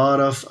had a lot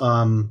of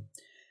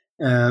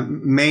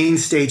main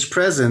stage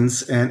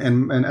presence,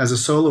 and as a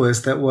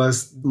soloist, that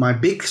was my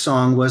big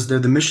song, was the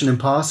Mission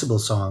Impossible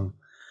song,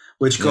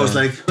 which goes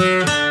like.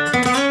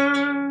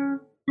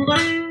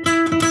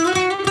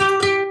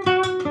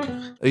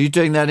 Are you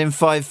doing that in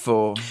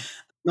 5/4?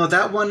 No,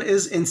 that one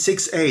is in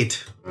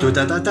 6/8.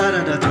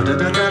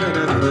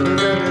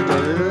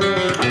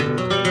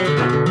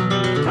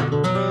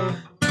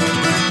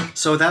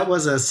 So that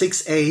was a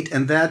 6/8,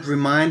 and that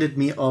reminded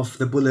me of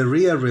the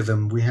bulería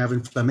rhythm we have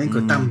in flamenco.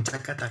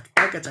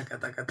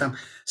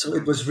 So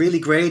it was really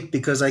great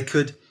because I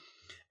could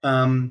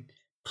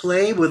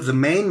play with the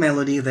main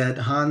melody that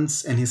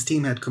Hans and his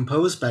team had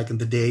composed back in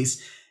the days.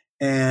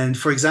 And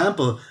for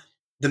example,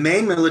 the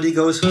main melody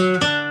goes.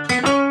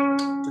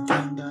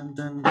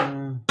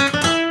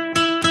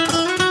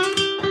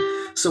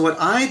 So what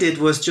I did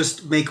was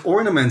just make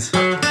ornaments.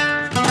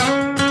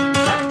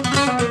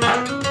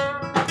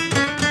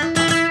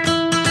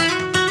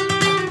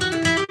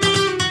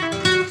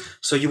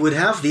 So you would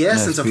have the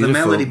essence of the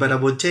melody, but I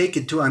would take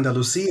it to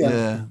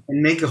Andalusia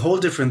and make a whole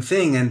different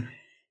thing. And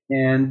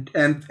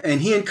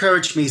he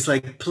encouraged me. He's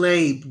like,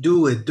 play,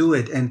 do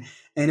it. And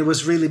it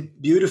was really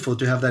beautiful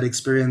to have that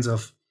experience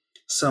of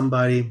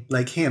somebody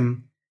like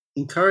him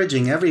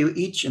encouraging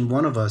each and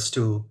one of us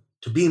to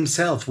be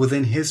himself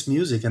within his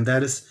music. And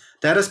that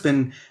has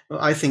been,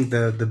 I think,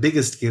 the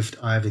biggest gift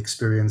I've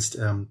experienced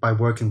by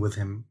working with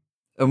him.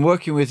 And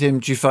working with him,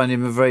 do you find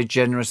him a very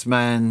generous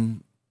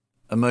man,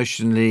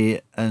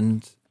 emotionally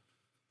and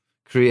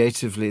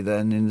creatively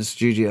then in the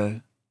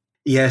studio?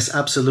 Yes,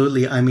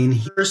 absolutely. I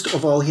mean, first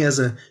of all, he has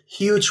a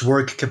huge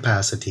work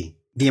capacity.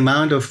 The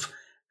amount of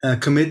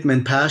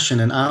commitment, passion,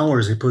 and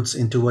hours he puts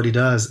into what he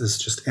does is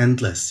just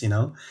endless,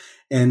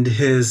 And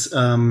his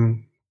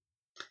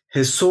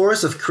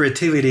source of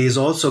creativity is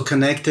also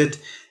connected,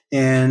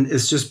 and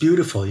it's just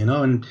beautiful,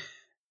 And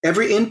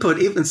every input,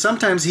 even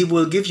sometimes he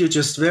will give you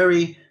just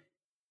very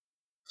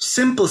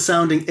simple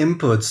sounding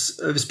inputs,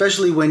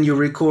 especially when you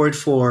record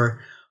for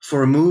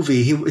a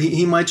movie.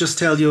 He might just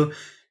tell you,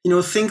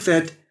 think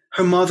that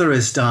her mother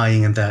is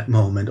dying in that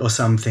moment or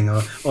something,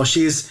 or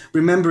she's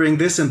remembering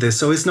this and this.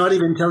 So it's not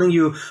even talking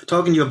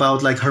to you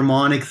about like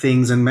harmonic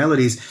things and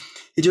melodies.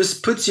 It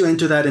just puts you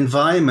into that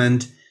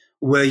environment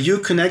where you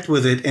connect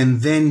with it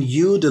and then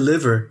you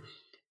deliver.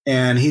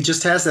 And he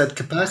just has that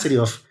capacity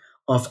of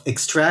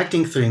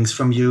extracting things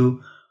from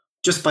you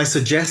just by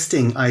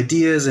suggesting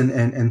ideas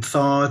and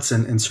thoughts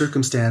and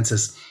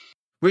circumstances.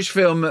 Which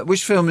film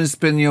has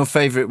been your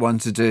favorite one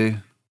to do?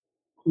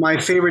 My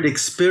favorite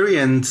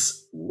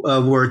experience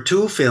were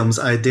two films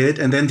I did,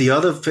 and then the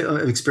other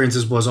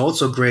experiences was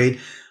also great.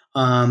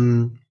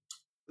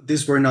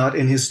 These were not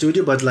in his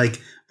studio, but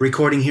like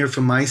recording here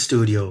from my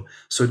studio.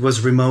 So it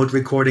was remote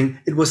recording.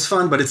 It was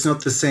fun, but it's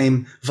not the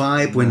same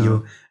vibe when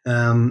you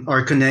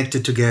are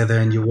connected together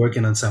and you're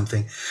working on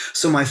something.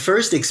 So my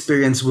first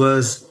experience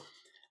was,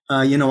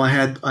 I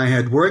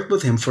had worked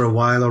with him for a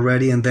while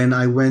already, and then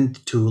I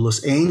went to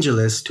Los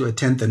Angeles to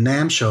attend the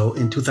NAMM show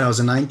in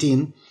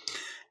 2019,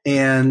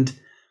 and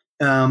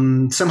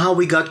somehow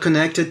we got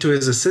connected to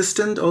his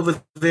assistant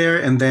over there,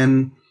 and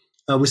then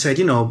we said,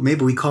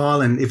 maybe we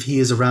call, and if he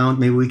is around,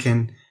 maybe we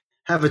can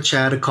have a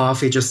chat, a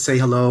coffee, just say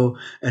hello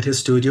at his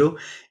studio.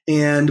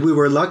 And we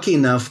were lucky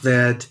enough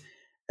that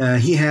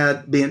he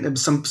had been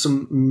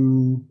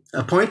some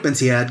appointments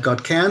he had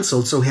got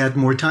canceled, so he had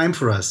more time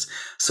for us.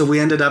 So we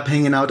ended up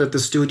hanging out at the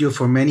studio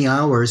for many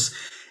hours.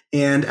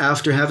 And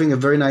after having a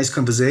very nice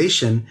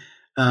conversation,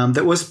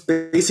 that was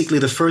basically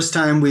the first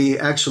time we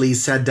actually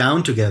sat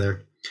down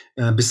together,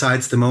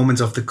 besides the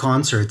moments of the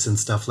concerts and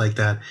stuff like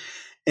that.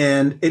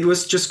 And it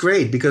was just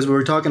great because we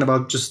were talking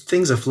about just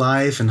things of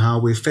life and how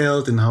we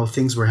felt and how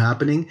things were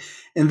happening.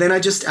 And then I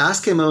just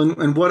asked him,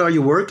 and what are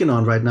you working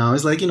on right now?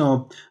 He's like,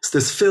 it's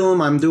this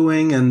film I'm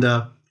doing. And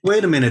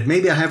wait a minute,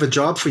 maybe I have a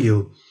job for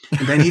you.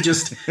 And then he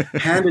just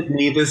handed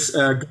me this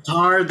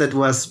guitar that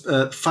was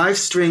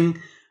 5-string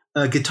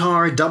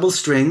guitar, double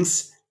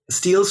strings,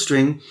 steel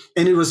string.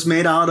 And it was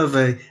made out of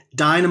a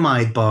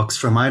dynamite box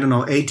from,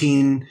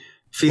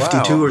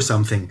 1852 or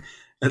something.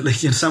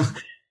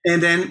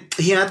 And then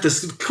he had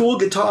this cool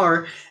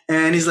guitar,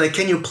 and he's like,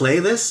 "Can you play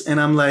this?" And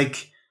I'm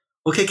like,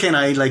 "Okay, can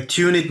I like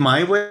tune it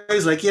my way?"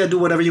 He's like, "Yeah, do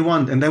whatever you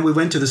want." And then we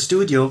went to the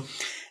studio,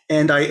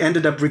 and I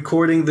ended up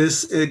recording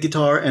this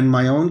guitar and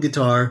my own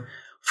guitar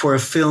for a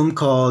film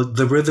called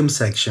The Rhythm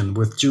Section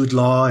with Jude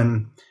Law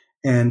and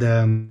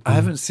I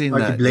haven't seen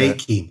Artie that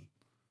Blakey.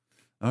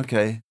 Yet.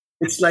 Okay.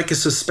 It's like a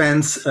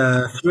suspense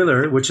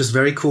thriller, which is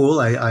very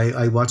cool.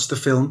 I watched the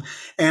film,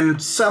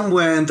 and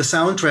somewhere in the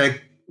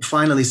soundtrack,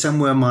 finally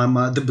somewhere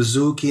the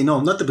bouzouki,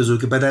 no, not the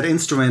bouzouki, but that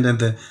instrument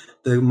and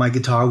my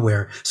guitar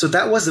were. So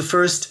that was the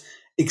first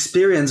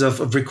experience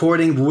of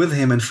recording with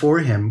him and for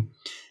him.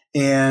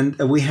 And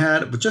we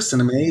had just an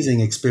amazing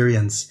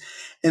experience.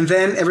 And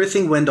then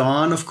everything went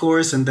on, of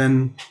course. And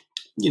then,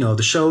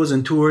 the shows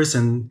and tours.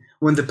 And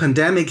when the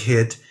pandemic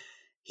hit,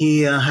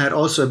 he had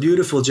also a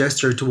beautiful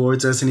gesture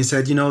towards us. And he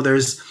said,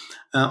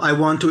 I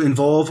want to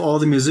involve all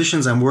the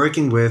musicians I'm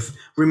working with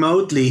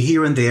remotely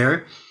here and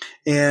there.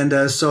 And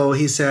so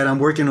he said, I'm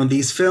working on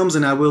these films,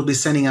 and I will be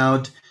sending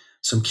out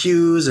some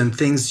cues and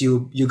things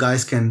you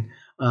guys can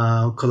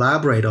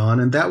collaborate on.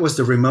 And that was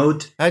the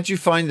remote. How'd you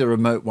find the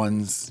remote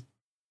ones?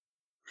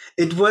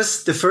 It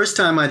was the first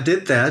time I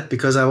did that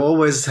because I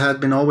had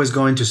been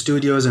going to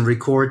studios and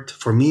record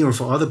for me or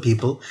for other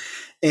people.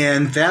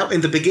 And that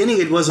in the beginning,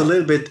 it was a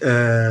little bit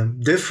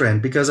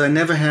different because I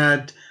never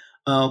had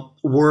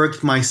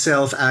worked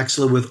myself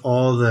actually with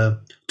all the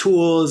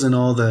tools and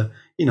all the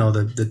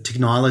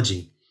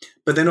technology.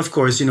 But then, of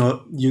course, you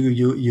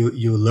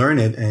learn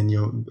it, and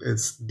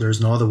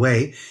there's no other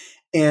way.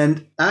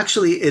 And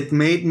actually, it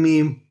made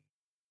me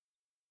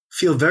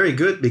feel very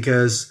good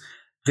because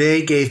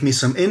they gave me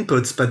some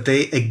inputs, but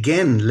they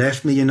again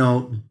left me,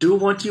 do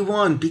what you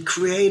want, be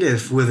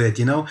creative with it.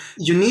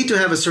 You need to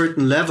have a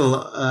certain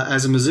level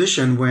as a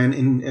musician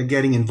when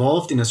getting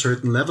involved in a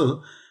certain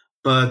level.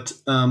 But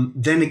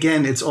then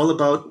again, it's all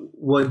about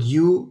what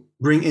you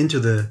bring into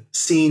the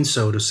scene,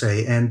 so to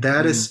say. And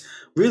that is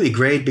really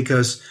great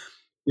because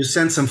you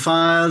send some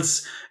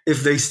files.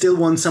 If they still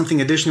want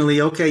something additionally,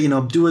 okay,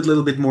 do it a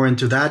little bit more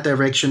into that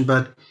direction.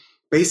 But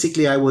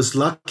basically, I was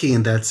lucky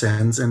in that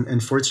sense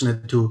and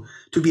fortunate to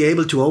be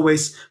able to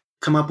always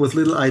come up with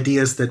little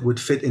ideas that would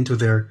fit into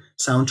their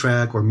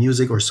soundtrack or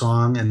music or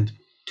song. And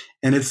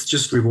it's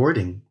just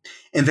rewarding.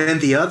 And then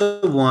the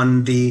other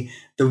one, the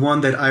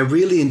one that I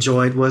really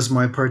enjoyed was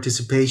my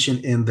participation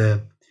in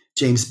the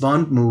James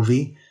Bond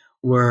movie,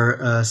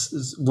 where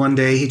one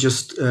day he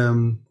just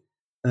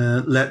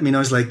let me know.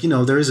 It's like,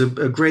 there is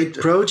a great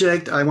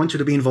project I want you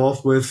to be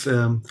involved with.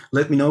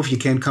 Let me know if you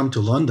can come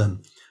to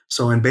London.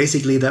 So, and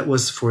basically that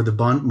was for the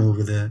Bond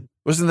movie.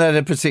 Wasn't that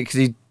a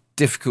particularly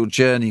difficult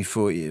journey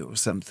for you or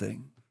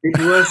something? It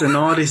was an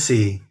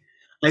odyssey.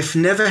 I've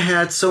never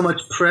had so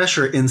much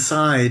pressure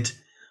inside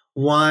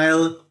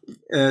while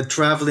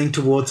traveling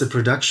towards a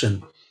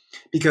production,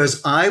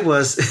 because I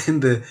was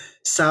in the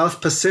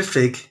South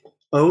Pacific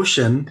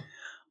Ocean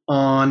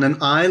on an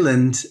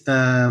island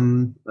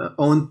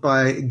owned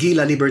by Guy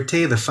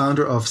Laliberté, the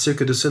founder of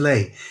Cirque du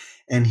Soleil.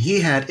 And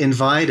he had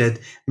invited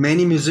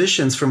many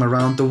musicians from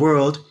around the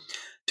world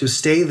to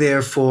stay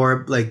there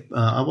for like,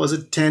 was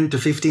it 10 to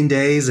 15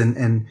 days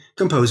and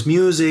compose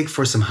music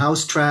for some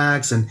house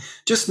tracks and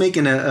just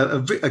making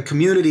a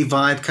community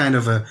vibe, kind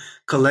of a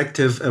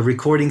collective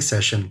recording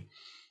session.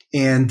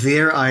 And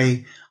there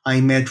I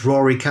met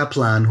Rory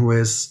Kaplan, who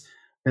is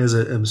a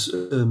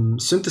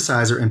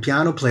synthesizer and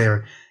piano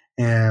player.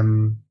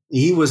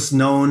 He was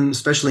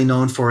especially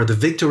known for the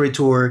Victory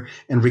Tour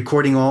and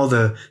recording all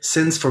the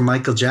synths for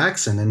Michael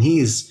Jackson. And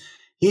he's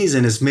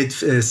in his mid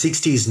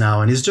 60s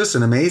now, and he's just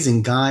an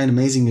amazing guy, an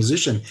amazing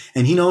musician.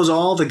 And he knows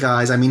all the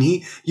guys. I mean,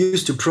 he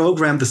used to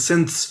program the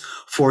synths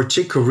for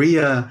Chick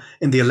Corea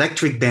in the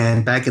Electric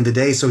Band back in the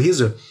day. So he's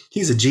a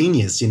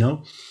genius, you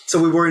know.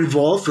 So we were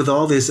involved with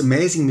all these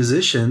amazing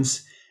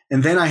musicians.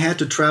 And then I had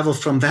to travel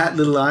from that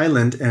little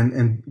island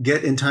and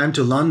get in time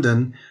to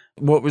London.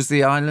 What was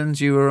the island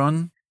you were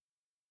on?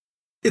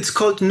 It's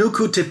called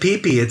Nuku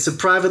Tepipi. It's a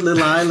private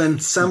little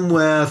island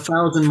somewhere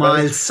 1,000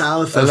 miles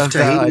south of Tahiti.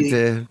 I love that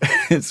idea.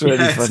 It's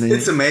really funny.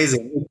 It's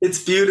amazing.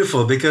 It's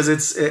beautiful because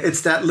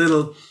it's that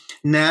little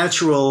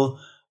natural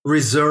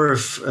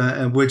reserve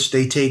which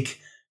they take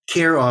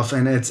care of,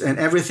 and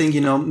everything,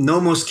 you know,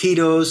 no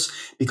mosquitoes,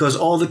 because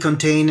all the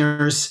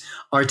containers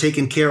are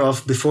taken care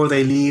of before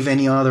they leave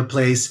any other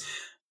place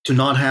to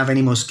not have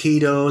any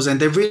mosquitoes. And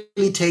they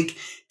really take,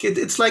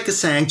 it's like a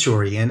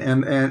sanctuary.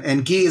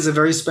 And Guy is a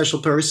very special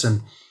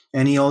person.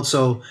 And he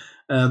also,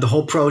 the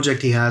whole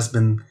project he has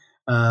been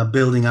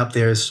building up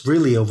there is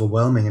really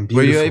overwhelming and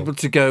beautiful. Were you able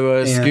to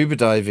go scuba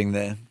diving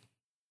there?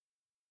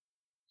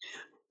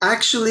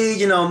 Actually,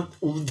 you know,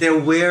 there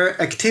were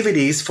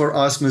activities for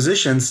us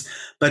musicians,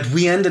 but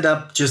we ended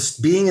up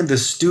just being in the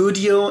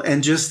studio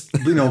and just,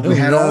 you know, we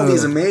had all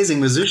these amazing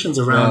musicians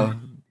around. Wow.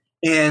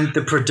 And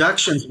the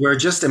productions were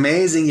just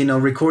amazing, you know,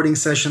 recording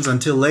sessions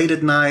until late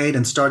at night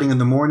and starting in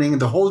the morning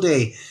and the whole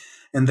day.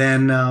 And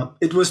then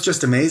it was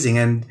just amazing.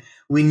 And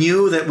we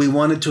knew that we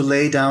wanted to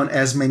lay down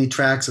as many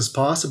tracks as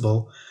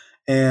possible.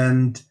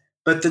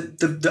 But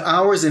the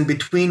hours in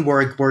between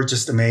work were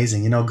just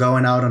amazing, you know,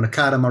 going out on a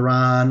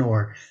catamaran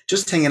or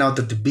just hanging out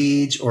at the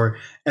beach or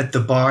at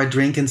the bar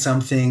drinking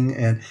something.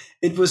 And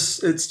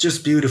it's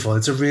just beautiful.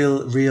 It's a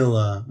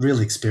real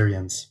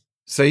experience.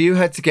 So you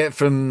had to get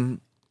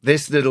from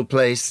this little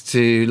place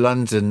to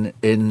London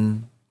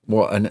in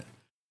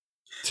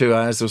 2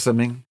 hours or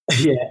something?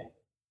 Yeah.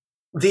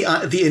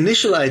 The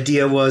initial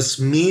idea was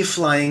me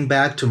flying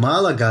back to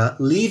Malaga,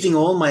 leaving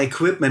all my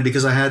equipment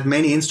because I had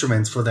many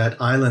instruments for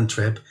that island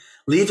trip,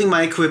 leaving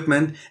my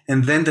equipment,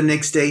 and then the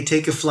next day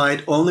take a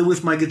flight only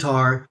with my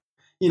guitar,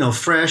 you know,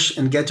 fresh,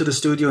 and get to the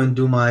studio and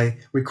do my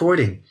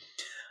recording.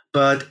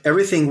 But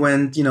everything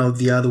went, you know,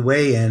 the other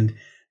way, and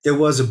there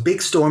was a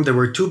big storm. There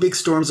were 2 big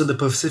storms in the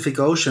Pacific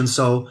Ocean,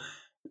 so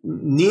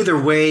neither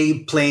way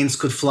planes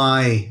could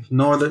fly,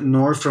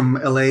 nor from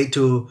LA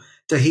to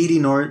Tahiti,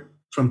 nor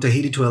from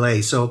Tahiti to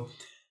LA. So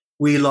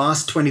we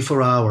lost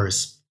 24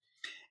 hours.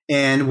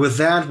 And with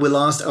that, we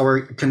lost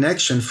our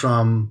connection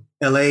from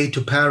LA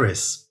to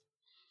Paris.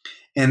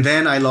 And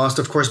then I lost,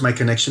 of course, my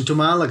connection to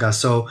Malaga.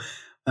 So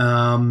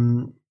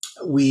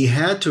we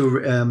had to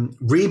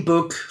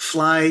rebook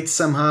flights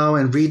somehow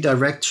and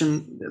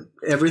redirection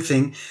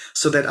everything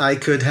so that I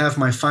could have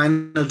my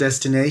final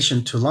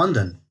destination to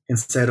London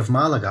instead of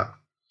Malaga.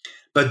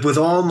 But with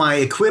all my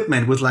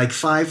equipment, with like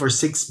 5 or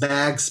 6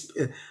 bags,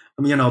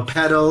 you know,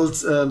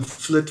 pedals,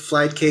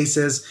 flight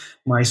cases,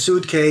 my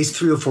suitcase,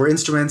 3 or 4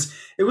 instruments,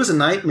 it was a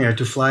nightmare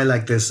to fly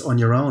like this on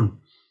your own.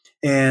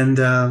 And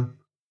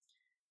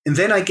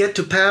then I get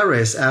to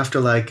Paris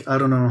after like, I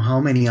don't know how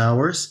many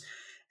hours,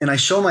 and I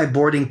show my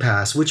boarding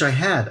pass, which I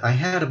had. I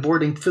had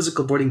a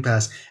physical boarding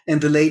pass.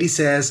 And the lady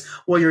says,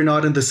 well, you're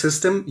not in the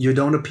system. You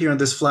don't appear on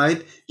this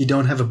flight. You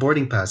don't have a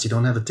boarding pass. You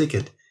don't have a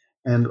ticket.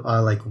 And I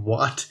like,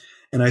 what?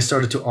 And I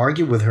started to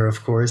argue with her,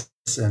 of course.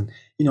 And,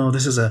 you know,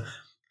 this is a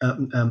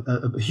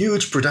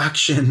huge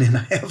production and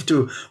I have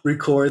to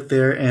record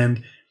there.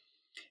 And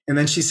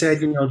then she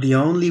said, you know, the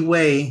only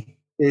way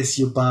is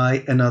you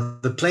buy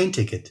another plane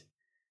ticket.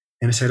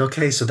 And I said,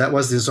 okay, so that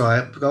was this. So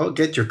I go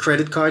get your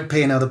credit card,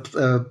 pay another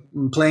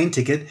plane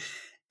ticket.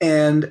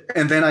 And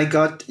then I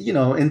got, you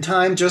know, in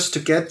time just to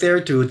get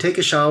there, to take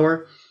a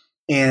shower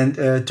and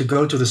to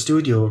go to the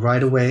studio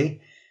right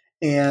away.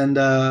 And,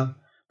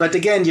 but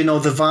again, you know,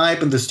 the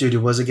vibe in the studio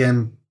was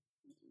again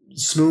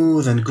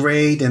smooth and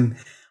great. And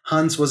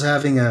Hans was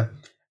having a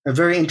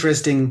very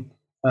interesting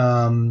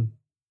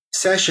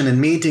session and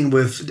meeting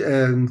with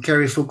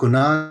Kerry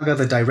Fukunaga,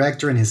 the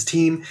director, and his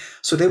team.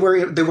 So they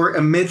were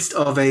amidst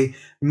of a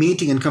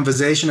meeting and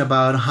conversation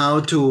about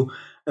how to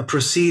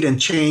proceed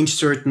and change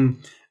certain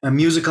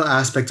musical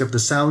aspects of the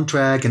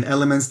soundtrack and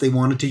elements they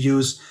wanted to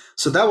use.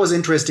 So that was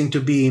interesting to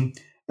be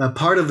a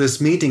part of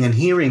this meeting and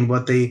hearing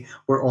what they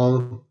were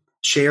all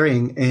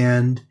sharing.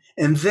 And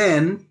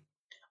then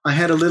I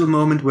had a little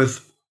moment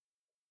with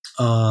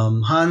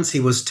Hans. He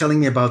was telling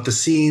me about the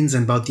scenes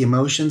and about the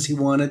emotions he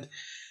wanted.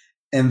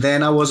 And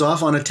then I was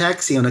off on a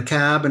taxi, on a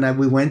cab, and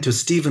we went to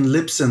Stephen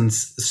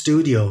Lipson's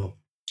studio,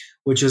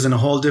 which is in a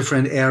whole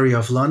different area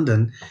of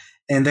London.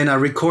 And then I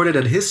recorded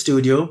at his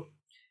studio.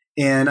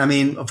 And I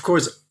mean, of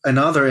course,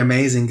 another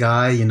amazing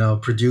guy,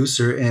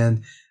 producer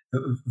and a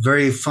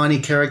very funny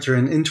character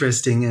and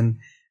interesting. And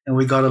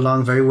we got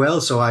along very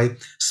well. So I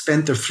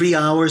spent the 3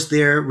 hours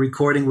there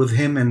recording with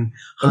him and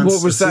And what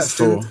Hans' was that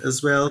for? assistant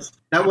as well.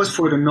 That was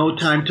for the No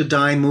Time to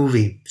Die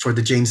movie, for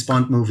the James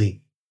Bond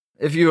movie.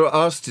 If you were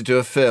asked to do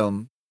a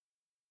film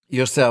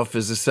yourself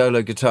as a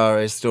solo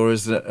guitarist or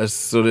as a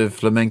sort of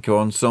flamenco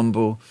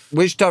ensemble,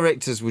 which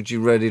directors would you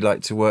really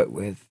like to work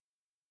with?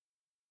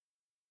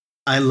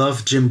 I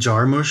love Jim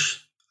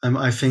Jarmusch.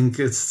 I think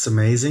it's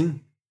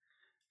amazing.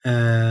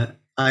 I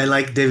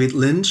like David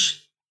Lynch.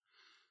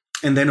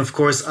 And then, of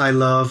course, I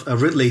love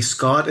Ridley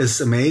Scott is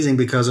amazing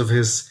because of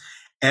his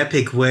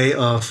epic way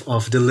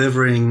of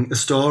delivering a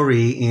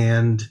story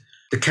and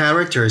the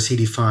characters he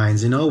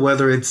defines,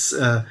 whether it's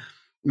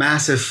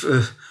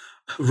massive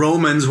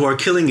Romans who are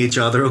killing each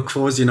other. Of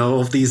course,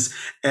 of these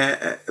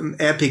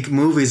epic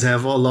movies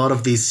have a lot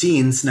of these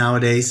scenes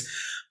nowadays.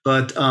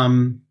 But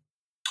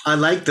I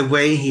like the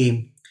way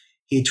he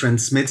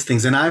transmits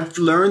things. And I've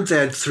learned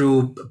that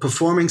through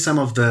performing some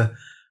of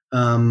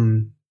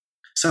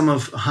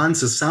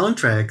Hans's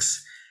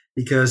soundtracks,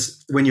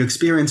 because when you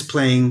experience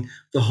playing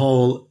the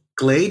whole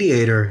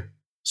Gladiator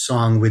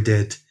song we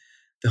did,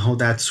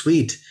 that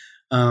suite,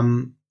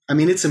 I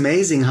mean, it's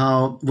amazing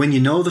how when you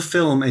know the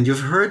film and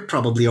you've heard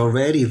probably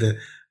already the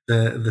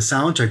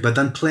soundtrack, but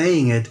then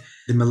playing it,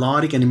 the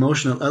melodic and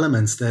emotional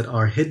elements that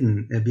are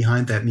hidden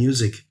behind that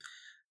music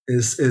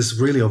is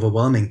really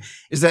overwhelming.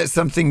 Is that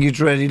something you'd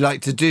really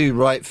like to do,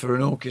 write for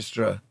an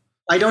orchestra?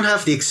 I don't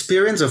have the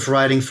experience of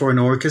writing for an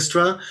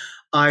orchestra.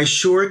 I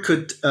sure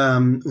could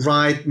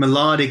write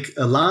melodic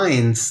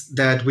lines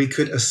that we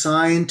could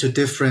assign to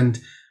different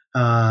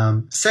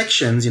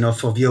sections,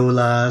 for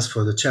violas,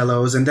 for the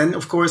cellos. And then,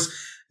 of course,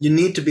 you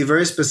need to be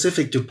very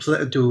specific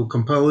to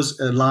compose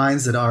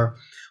lines that are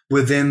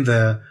within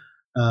the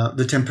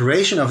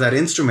temperation of that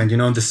instrument,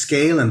 the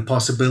scale and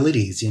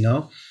possibilities,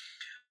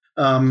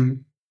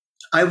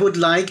 I would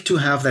like to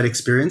have that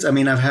experience. I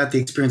mean, I've had the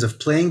experience of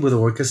playing with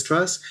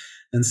orchestras,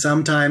 and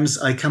sometimes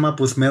I come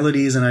up with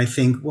melodies and I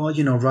think, well,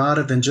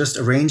 rather than just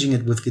arranging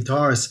it with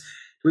guitars,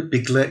 it would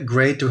be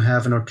great to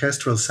have an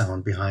orchestral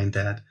sound behind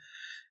that.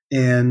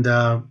 And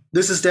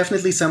this is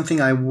definitely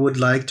something I would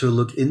like to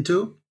look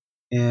into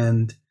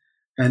and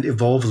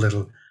evolve a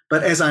little.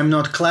 But as I'm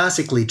not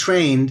classically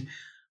trained,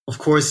 of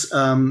course,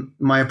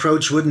 my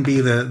approach wouldn't be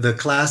the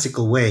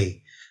classical way.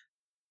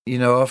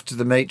 After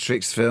the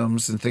Matrix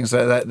films and things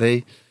like that,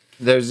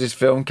 there was this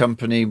film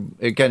company,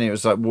 again, it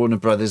was like Warner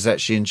Brothers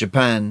actually in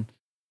Japan,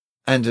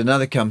 and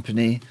another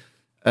company,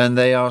 and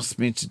they asked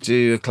me to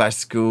do a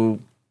classical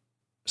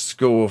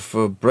score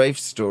for Brave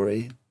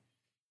Story.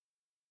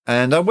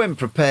 And I went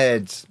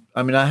prepared.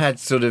 I mean, I had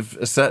sort of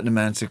a certain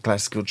amount of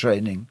classical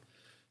training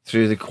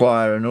through the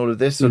choir and all of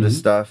this sort of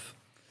stuff.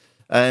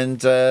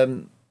 And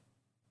so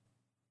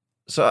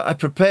I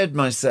prepared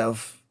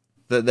myself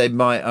that they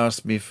might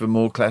ask me for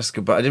more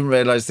classical, but I didn't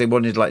realise they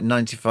wanted like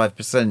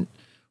 95%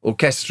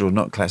 orchestral,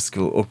 not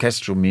classical,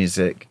 orchestral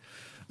music.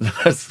 I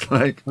was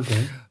like,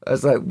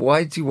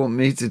 why do you want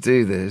me to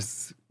do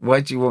this?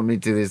 Why do you want me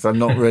to do this? I'm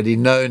not really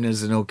known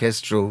as an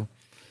orchestral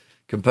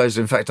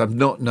composer. In fact, I'm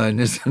not known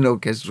as an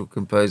orchestral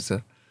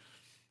composer.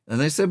 And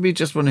they said, we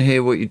just want to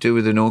hear what you do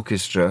with an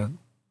orchestra.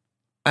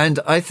 And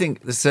I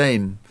think the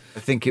same. I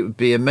think it would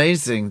be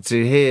amazing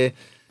to hear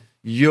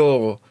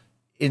your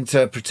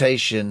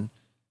interpretation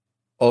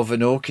of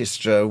an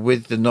orchestra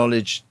with the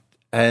knowledge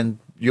and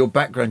your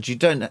background. You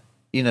don't,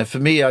 for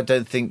me, I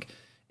don't think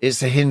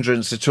it's a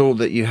hindrance at all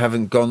that you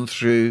haven't gone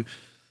through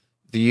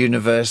the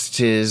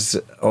universities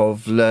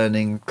of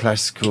learning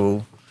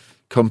classical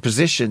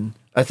composition.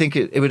 I think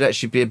it would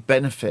actually be a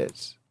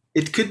benefit.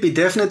 It could be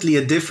definitely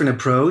a different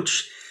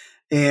approach.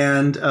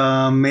 And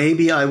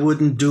maybe I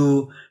wouldn't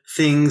do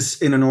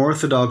things in an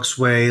orthodox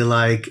way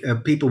like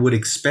people would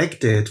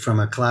expect it from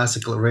a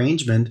classical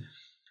arrangement,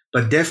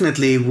 but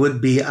definitely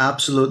would be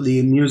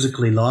absolutely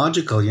musically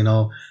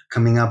logical,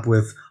 coming up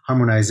with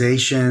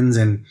harmonizations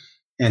and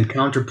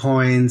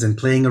counterpoints and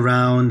playing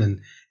around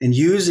and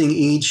using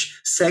each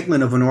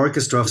segment of an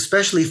orchestra,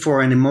 especially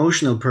for an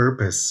emotional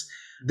purpose.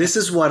 This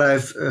is what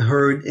I've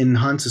heard in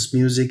Hans's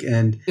music.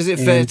 And is it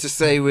fair to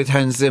say with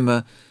Hans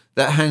Zimmer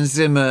that Hans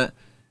Zimmer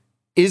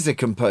is a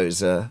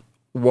composer,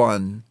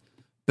 one,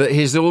 but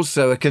he's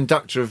also a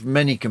conductor of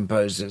many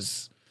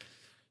composers,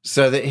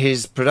 so that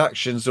his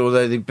productions,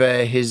 although they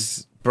bear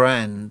his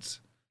brand,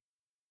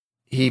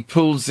 he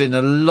pulls in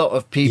a lot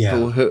of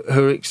people who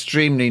are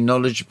extremely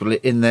knowledgeable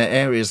in their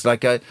areas.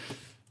 Like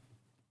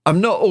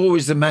I'm not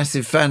always a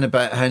massive fan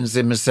about Hans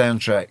Zimmer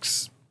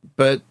soundtracks,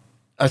 but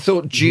I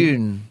thought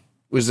Dune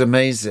was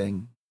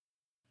amazing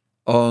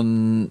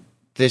on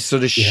this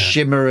sort of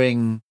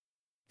shimmering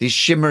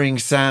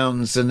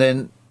sounds. And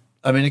then,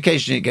 I mean,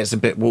 occasionally it gets a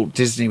bit Walt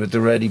Disney with the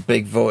really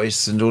big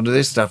voice and all of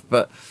this stuff,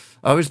 but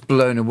I was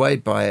blown away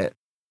by it.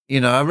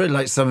 I really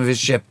like some of his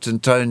Shepton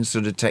tone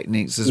sort of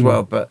techniques as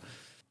well, but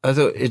I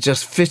thought it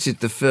just fitted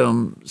the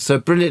film so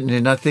brilliantly.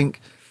 And I think,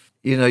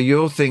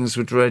 your things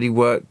would really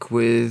work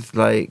with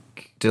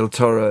like Del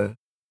Toro.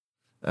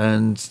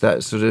 and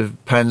that sort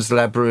of Pan's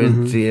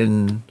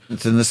Labyrinthian and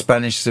the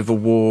Spanish Civil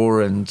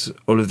War and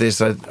all of this.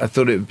 I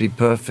thought it would be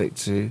perfect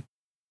to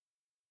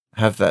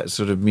have that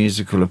sort of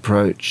musical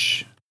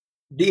approach.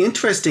 The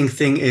interesting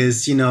thing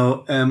is,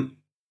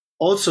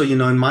 also,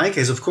 in my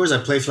case, of course, I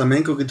play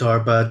flamenco guitar,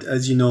 but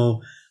as you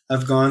know,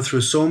 I've gone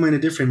through so many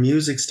different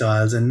music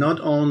styles, and not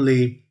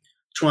only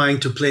trying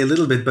to play a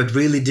little bit, but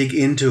really dig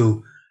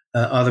into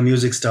other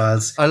music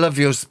styles. I love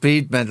your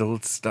speed metal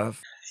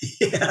stuff.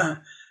 Yeah.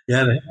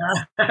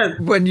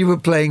 When you were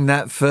playing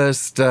that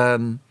first,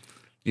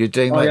 you're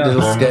doing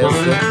little scales.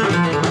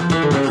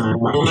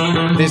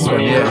 This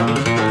one, yeah.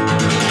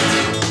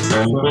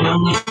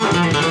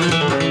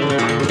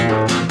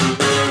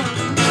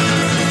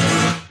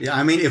 Yeah,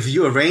 I mean, if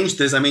you arrange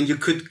this, I mean, you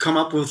could come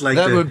up with like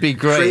that would be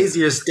great.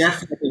 Craziest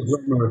death metal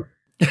drummer.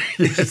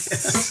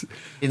 Yes.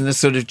 In the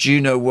sort of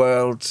Juno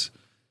world,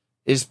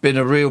 it's been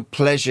a real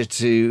pleasure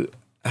to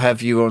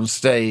have you on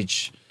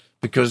stage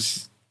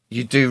because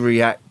you do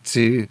react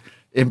to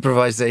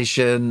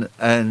improvisation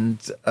and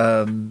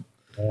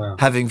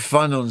having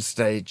fun on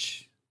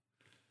stage.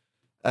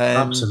 And,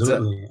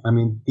 absolutely. I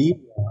mean, the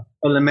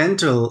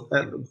elemental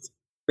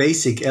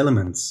basic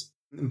elements.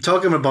 I'm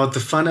talking about the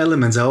fun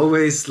elements. I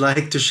always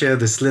like to share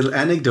this little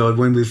anecdote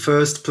when we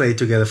first played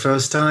together,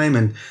 first time,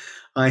 and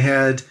I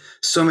had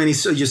so many.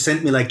 So you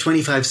sent me like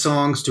 25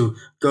 songs to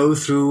go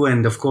through,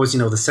 and of course,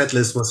 the set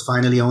list was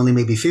finally only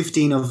maybe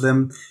 15 of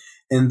them.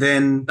 And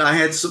then I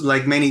had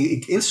like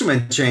many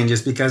instrument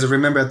changes because I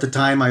remember at the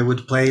time I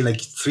would play like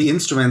 3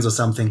 instruments or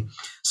something.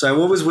 So I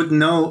always would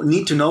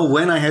need to know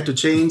when I had to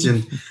change.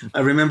 And I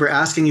remember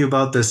asking you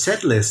about the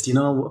set list,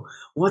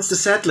 what's the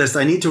set list?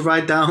 I need to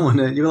write down.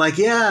 And you're like,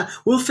 yeah,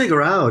 we'll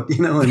figure out,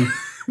 and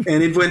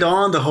it went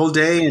on the whole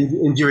day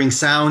and during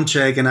sound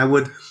check. And I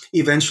would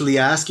eventually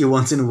ask you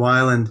once in a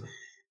while and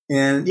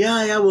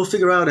yeah, we'll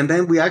figure out. And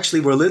then we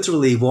actually were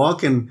literally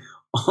walking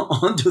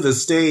onto the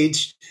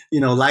stage,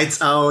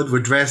 lights out, we're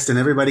dressed and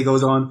everybody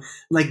goes on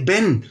like,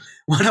 Ben,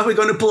 what are we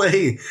going to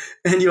play?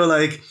 And you're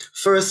like,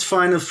 first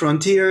Final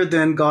Frontier,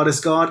 then God is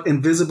God,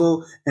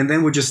 Invisible, and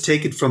then we'll just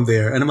take it from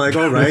there. And I'm like,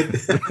 all right.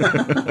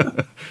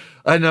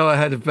 I know I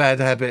had a bad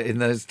habit in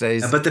those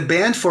days. But the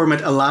band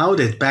format allowed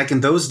it back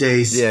in those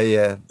days.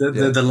 Yeah.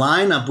 The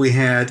lineup we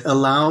had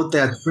allowed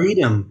that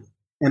freedom.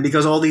 And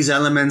because all these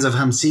elements of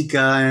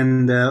Hamsika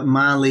and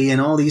Mali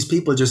and all these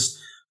people just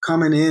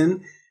coming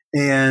in.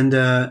 And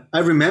I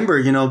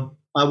remember,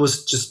 I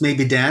was just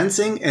maybe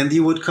dancing and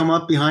you would come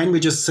up behind me,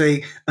 just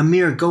say,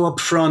 Amir, go up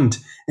front.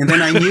 And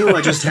then I knew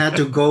I just had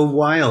to go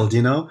wild,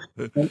 And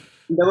that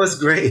was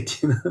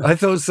great. I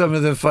thought some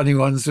of the funny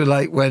ones were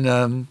like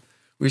when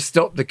we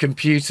stop the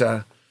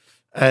computer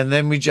and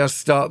then we just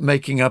start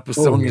making up a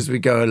song as we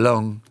go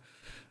along.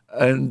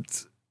 And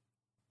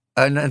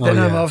then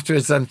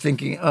afterwards I'm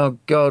thinking, oh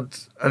God,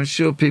 I'm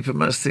sure people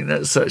must think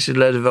that's such a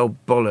load of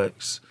old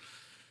bollocks.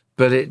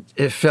 But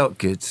it felt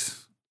good.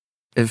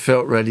 It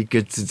felt really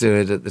good to do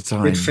it at the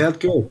time. It felt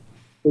good.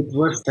 It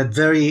was that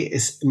very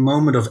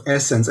moment of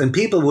essence. And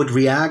people would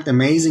react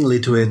amazingly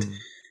to it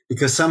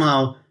because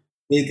somehow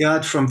they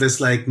got from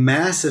this like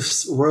massive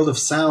world of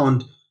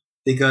sound,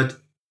 they got,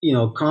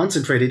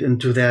 concentrated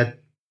into that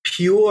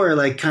pure,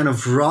 like kind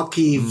of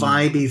rocky,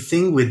 vibey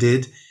thing we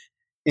did.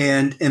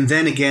 And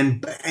then again,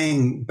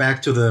 bang,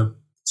 back to the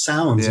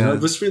sounds. It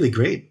was really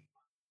great.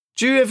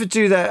 Do you ever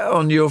do that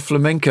on your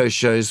flamenco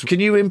shows? Can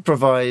you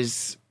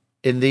improvise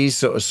in these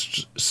sort of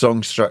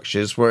song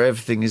structures where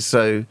everything is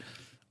so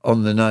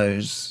on the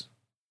nose?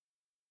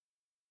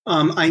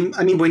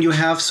 I mean, when you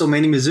have so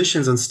many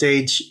musicians on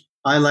stage,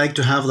 I like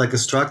to have like a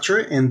structure.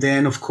 And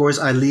then, of course,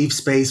 I leave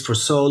space for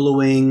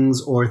soloings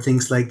or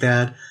things like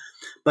that.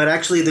 But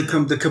actually, the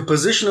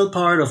compositional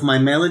part of my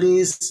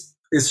melodies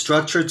is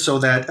structured so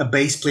that a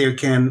bass player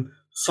can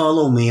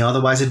follow me.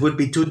 Otherwise, it would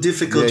be too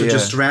difficult to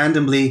just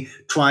randomly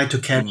try to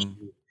catch me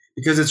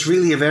because it's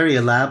really very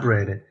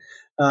elaborated.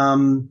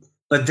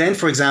 But then,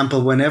 for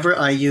example, whenever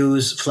I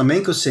use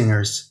flamenco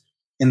singers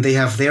and they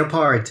have their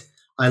part,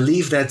 I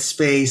leave that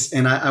space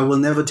and I will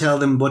never tell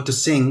them what to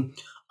sing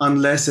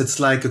unless it's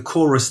like a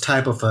chorus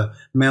type of a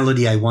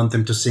melody I want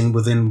them to sing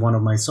within one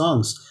of my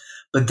songs.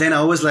 But then I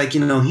always like,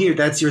 here,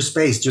 that's your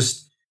space.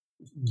 Just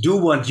do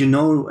what you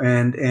know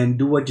and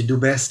do what you do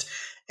best.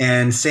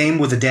 And same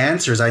with the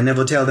dancers. I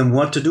never tell them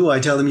what to do. I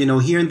tell them,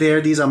 here and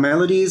there, these are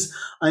melodies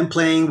I'm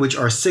playing, which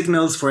are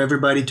signals for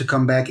everybody to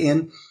come back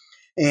in.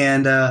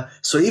 And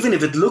so even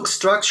if it looks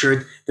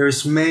structured,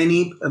 there's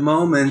many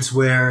moments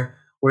where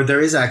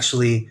there is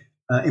actually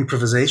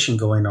improvisation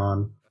going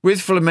on.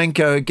 With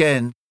flamenco,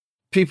 again,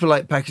 people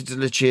like Paco de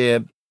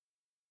Lucia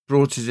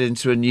brought it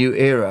into a new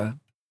era.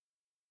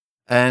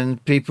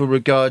 And people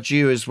regard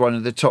you as one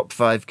of the top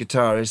 5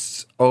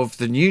 guitarists of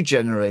the new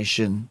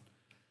generation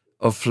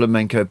of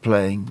flamenco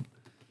playing.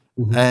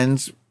 Mm-hmm.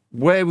 And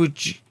where would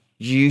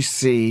you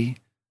see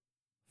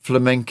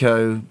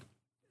flamenco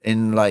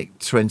in like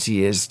 20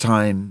 years'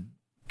 time?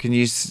 Do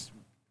you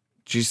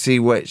see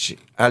which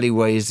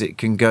alleyways it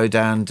can go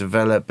down,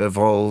 develop,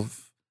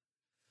 evolve?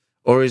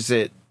 Or is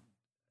it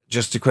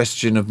just a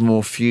question of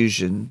more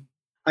fusion?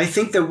 I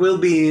think there will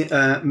be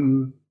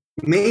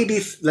maybe,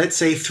 let's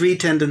say, three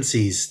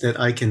tendencies that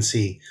I can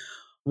see.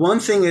 One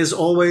thing is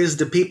always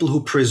the people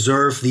who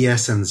preserve the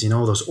essence,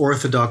 those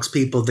orthodox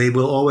people, they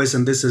will always,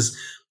 and this is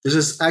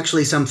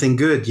actually something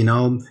good,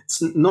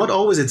 it's not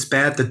always it's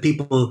bad that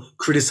people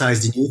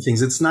criticize the new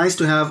things. It's nice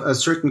to have a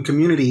certain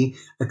community,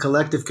 a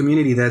collective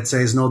community that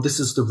says, no, this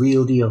is the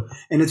real deal.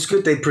 And it's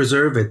good they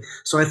preserve it.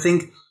 So I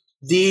think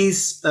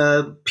these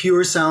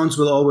pure sounds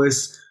will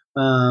always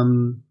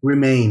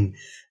remain.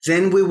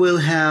 Then we will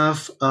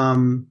have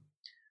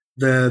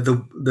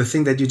the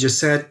thing that you just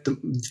said, the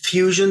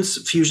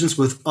fusions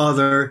with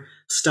other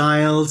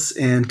styles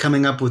and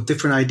coming up with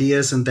different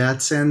ideas in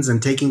that sense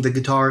and taking the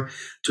guitar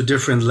to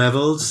different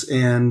levels.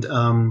 And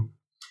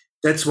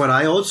that's what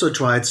I also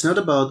try. It's not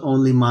about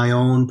only my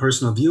own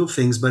personal view of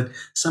things, but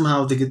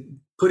somehow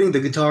putting the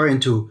guitar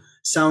into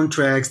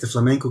soundtracks, the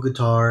flamenco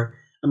guitar.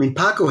 I mean,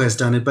 Paco has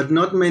done it, but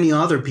not many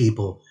other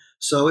people.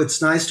 So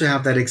it's nice to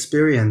have that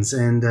experience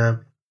and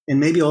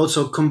maybe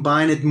also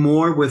combine it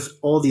more with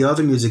all the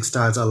other music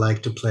styles I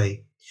like to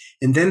play.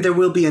 And then there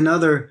will be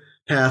another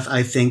path,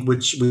 I think,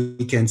 which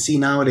we can see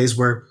nowadays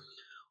where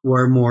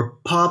more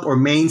pop or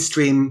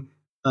mainstream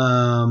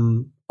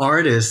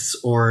artists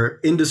or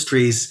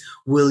industries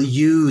will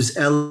use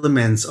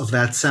elements of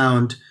that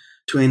sound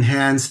to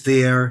enhance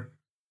their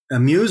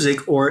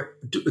music or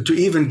to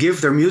even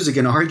give their music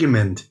an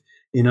argument,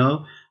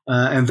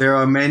 and there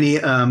are many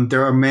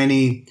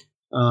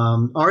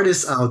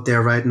artists out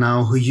there right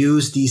now who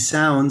use these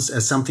sounds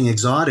as something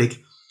exotic,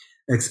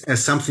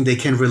 as something they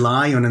can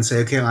rely on and say,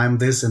 okay, I'm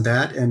this and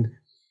that, and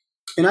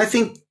I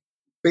think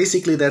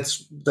basically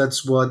that's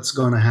what's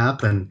going to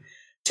happen.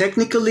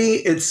 Technically,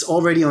 it's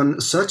already on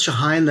such a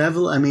high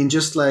level. I mean,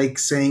 just like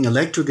saying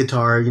electric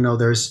guitar,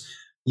 there's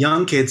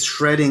young kids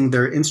shredding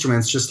their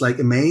instruments just like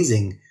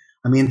amazing.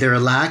 I mean, they're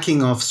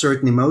lacking of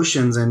certain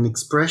emotions and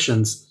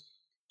expressions,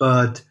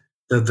 but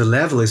the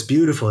level is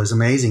beautiful. It's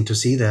amazing to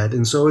see that.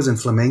 And so is in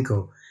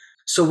flamenco.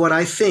 So what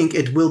I think,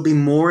 it will be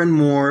more and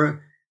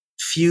more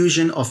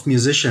fusion of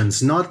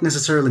musicians, not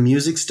necessarily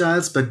music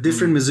styles, but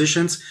different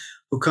musicians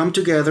who come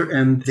together,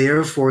 and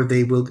therefore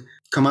they will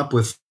come up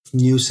with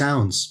new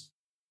sounds.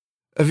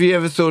 Have you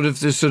ever thought of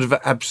this sort of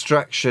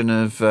abstraction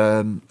of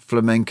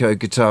flamenco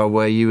guitar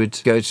where you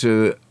would go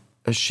to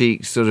a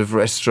chic sort of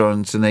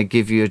restaurant and they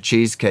give you a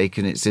cheesecake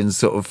and it's in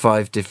sort of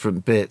 5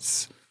 different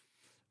bits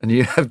and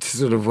you have to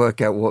sort of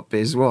work out what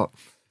bit is what?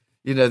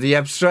 The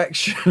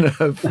abstraction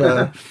of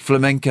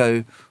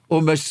flamenco,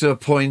 almost to a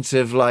point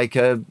of like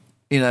a,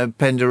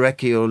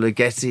 Penderecki or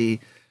Ligeti,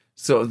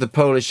 sort of the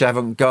Polish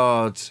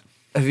avant-garde.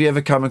 Have you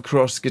ever come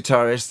across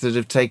guitarists that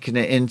have taken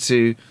it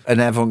into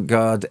an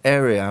avant-garde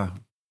area?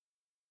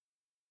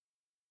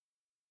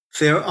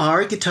 There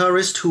are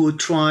guitarists who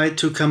try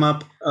to come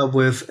up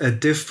with a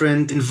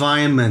different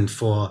environment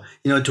for,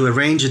 to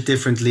arrange it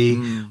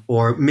differently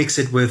or mix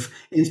it with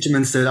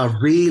instruments that are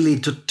really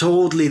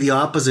totally the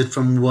opposite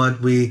from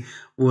what we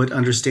would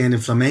understand in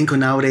flamenco.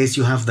 Nowadays,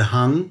 you have the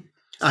hung.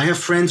 I have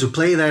friends who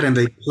play that and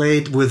they play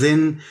it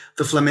within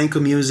the flamenco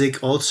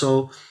music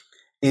also.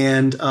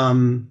 And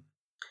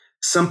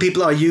some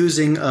people are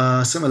using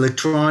some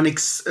electronic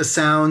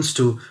sounds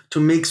to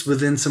mix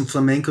within some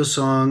flamenco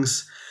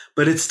songs.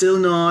 But it's still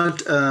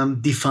not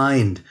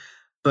defined.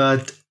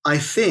 But I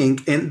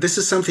think, and this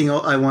is something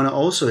I want to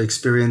also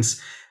experience,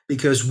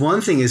 because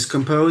one thing is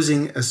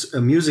composing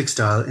a music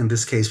style, in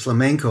this case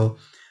flamenco,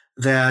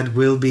 that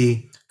will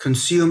be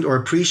consumed or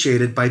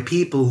appreciated by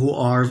people who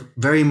are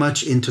very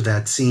much into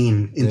that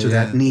scene, into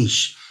that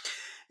niche.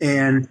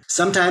 And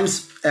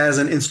sometimes as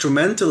an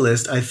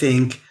instrumentalist, I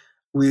think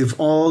we've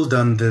all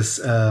done this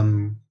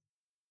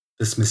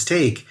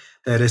mistake.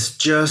 That is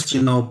just,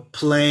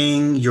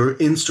 playing your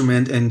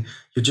instrument and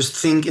you just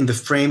think in the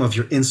frame of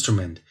your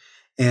instrument.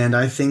 And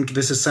I think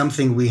this is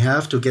something we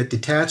have to get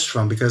detached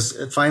from, because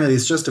finally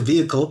it's just a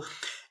vehicle.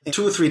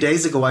 2 or 3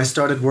 days ago, I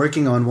started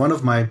working on one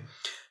of my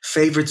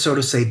favorite, so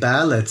to say,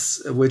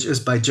 ballads, which is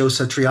by Joe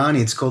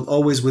Satriani. It's called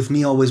Always With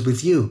Me, Always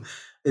With You.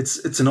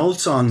 It's an old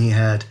song he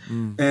had.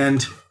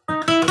 And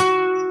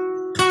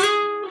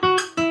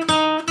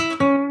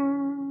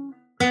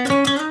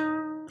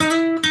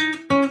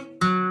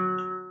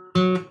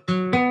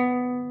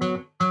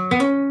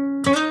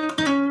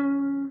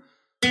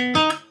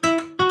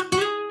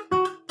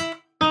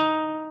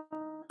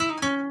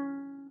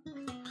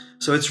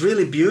so it's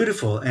really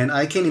beautiful. And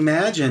I can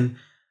imagine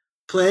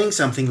playing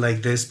something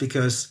like this,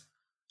 because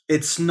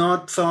it's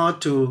not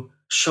thought to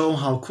show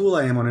how cool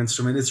I am on an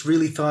instrument. It's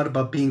really thought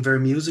about being very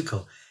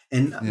musical.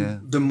 And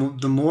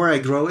the more I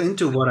grow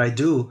into what I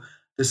do,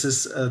 this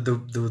is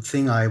the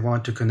thing I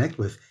want to connect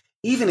with.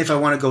 Even if I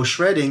want to go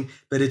shredding,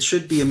 but it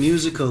should be a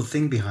musical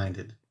thing behind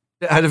it.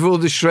 Out of all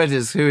the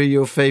shredders, who are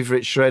your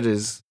favorite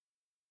shredders?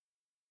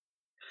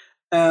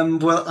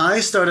 Well, I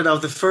started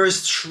out the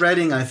first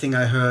shredding I think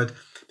I heard,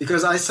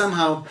 because I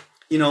somehow,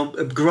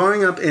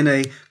 growing up in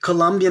a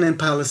Colombian and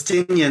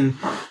Palestinian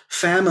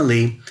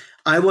family,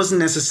 I wasn't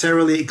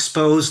necessarily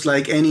exposed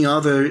like any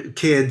other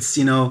kids,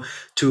 to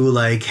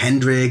like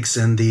Hendrix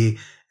and the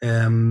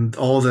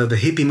all the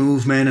hippie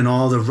movement and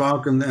all the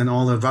rock and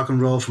all the rock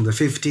and roll from the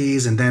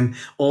 50s, and then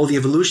all the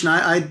evolution.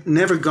 I'd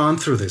never gone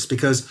through this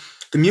because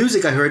the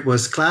music I heard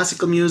was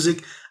classical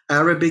music,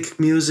 Arabic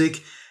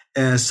music,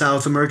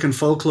 South American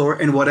folklore,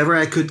 and whatever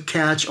I could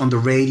catch on the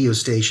radio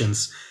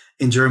stations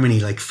in Germany,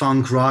 like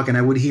funk, rock, and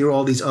I would hear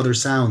all these other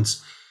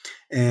sounds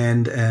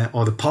and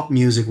or the pop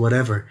music,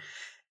 whatever.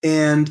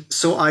 And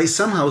so I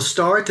somehow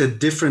started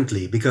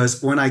differently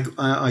because when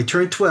I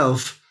turned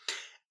 12,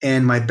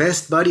 and my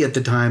best buddy at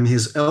the time,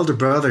 his elder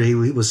brother, he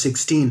was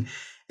 16,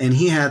 and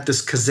he had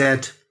this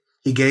cassette.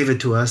 He gave it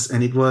to us,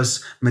 and it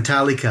was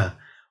Metallica,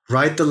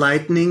 Ride the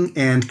Lightning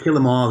and Kill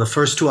 'Em All, the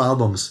first two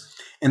albums.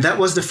 And that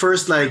was the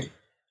first like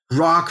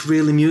rock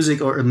really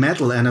music or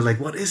metal. And I'm like,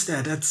 what is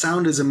that? That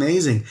sound is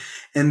amazing.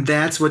 And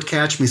that's what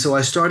catch me. So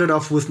I started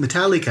off with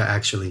Metallica,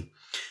 actually.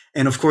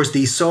 And of course,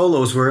 these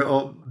solos were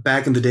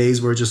back in the days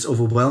were just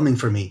overwhelming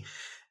for me.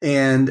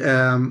 And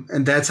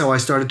that's how I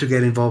started to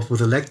get involved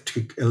with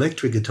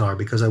electric guitar,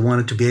 because I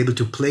wanted to be able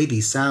to play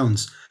these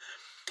sounds.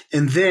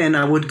 And then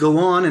I would go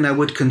on and I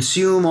would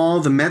consume all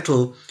the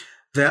metal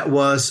that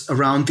was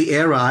around the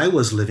era I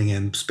was living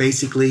in. It's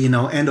basically,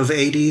 end of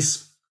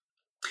 80s,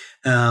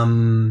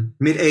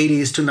 mid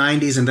 80s to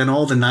 90s, and then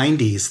all the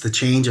 90s, the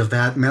change of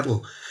that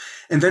metal.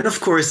 And then, of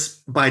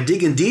course, by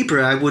digging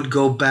deeper, I would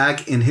go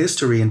back in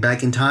history and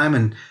back in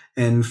time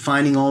and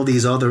finding all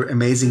these other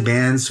amazing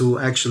bands who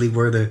actually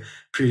were the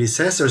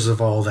predecessors of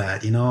all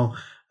that,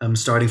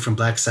 starting from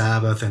Black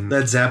Sabbath and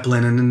Led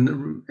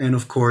Zeppelin and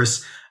of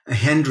course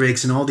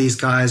Hendrix and all these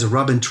guys,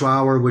 Robin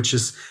Trower, which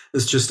is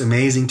just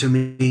amazing to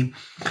me.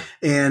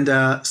 And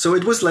so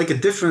it was like a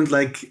different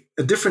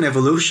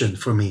evolution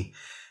for me.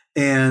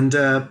 And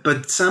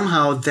but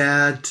somehow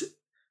that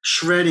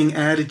shredding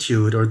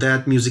attitude or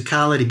that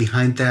musicality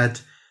behind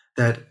that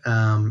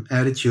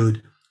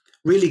attitude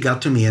really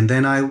got to me. And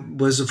then I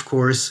was, of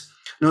course,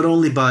 not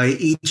only by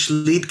each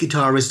lead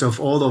guitarist of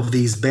all of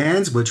these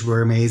bands, which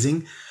were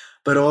amazing,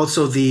 but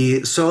also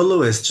the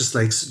soloists, just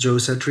like Joe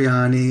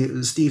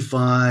Satriani, Steve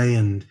Vai,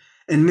 and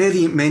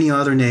many, many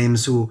other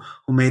names who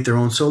made their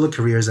own solo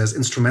careers as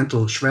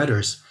instrumental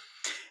shredders.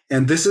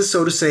 And this is,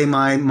 so to say,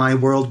 my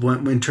world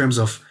in terms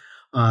of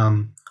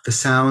the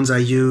sounds I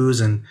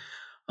use. And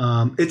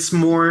it's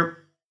more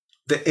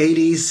the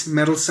 80s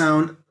metal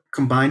sound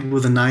combined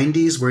with the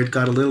 90s, where it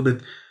got a little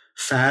bit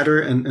fatter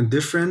and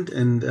different.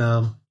 And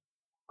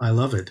I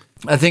love it.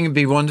 I think it'd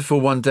be wonderful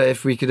one day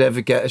if we could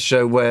ever get a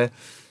show where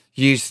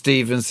you,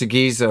 Steve, and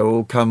Sagizo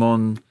all come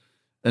on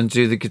and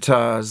do the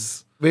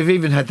guitars. We've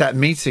even had that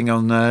meeting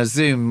on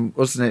Zoom,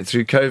 wasn't it,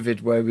 through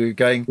COVID, where we were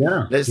going,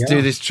 let's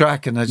do this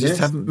track. And I just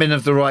haven't been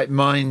of the right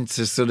mind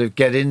to sort of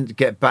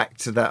get back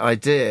to that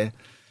idea.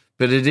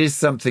 But it is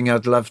something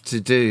I'd love to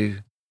do,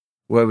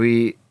 where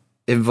we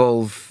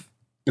involve...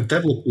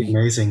 That would be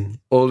amazing.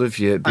 All of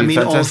you.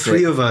 Fantastic. All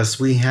three of us,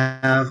 we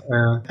have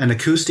an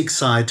acoustic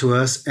side to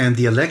us and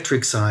the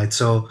electric side.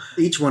 So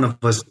each one of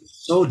us is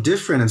so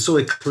different and so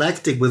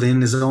eclectic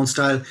within his own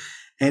style.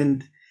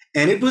 And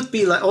it would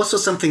be like also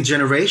something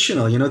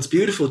generational. It's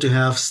beautiful to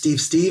have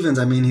Steve Stevens.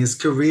 His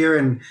career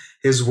and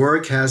his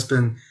work has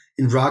been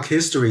in rock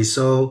history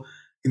so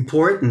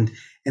important.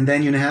 And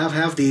then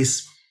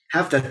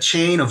have that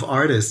chain of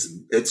artists.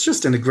 It's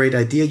just a great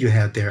idea you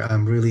had there.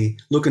 I'm really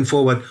looking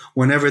forward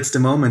whenever it's the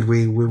moment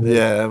we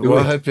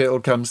I hope it'll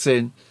come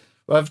soon.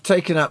 Well, I've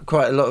taken up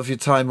quite a lot of your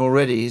time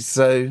already,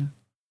 so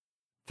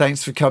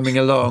thanks for coming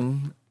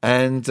along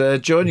and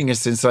joining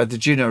us inside the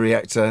Juno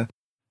Reactor.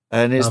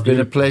 And it's been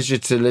a pleasure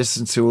to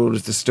listen to all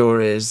of the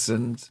stories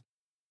and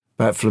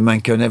about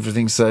flamenco and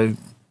everything, so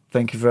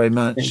thank you very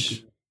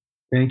much.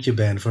 Thank you,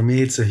 Ben. For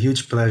me, it's a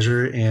huge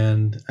pleasure.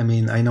 And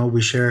I know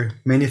we share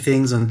many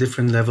things on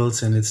different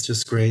levels, and it's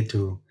just great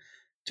to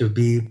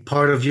be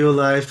part of your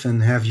life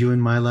and have you in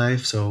my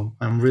life. So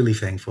I'm really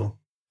thankful.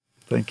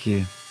 Thank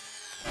you.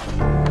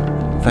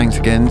 Thanks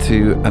again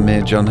to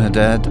AMIR John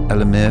Haddad,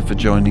 AMIR, for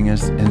joining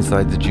us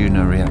inside the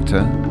Juno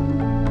Reactor.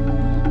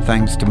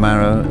 Thanks to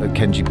Maro at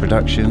Kenji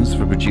Productions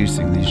for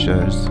producing these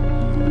shows.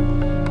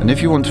 And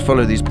if you want to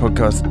follow these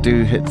podcasts,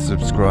 do hit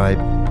subscribe,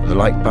 the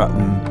like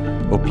button,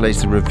 or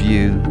place a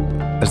review,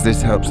 as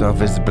this helps our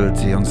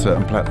visibility on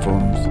certain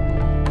platforms.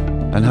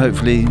 And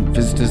hopefully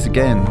visit us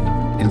again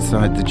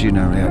inside the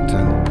Juno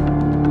Reactor.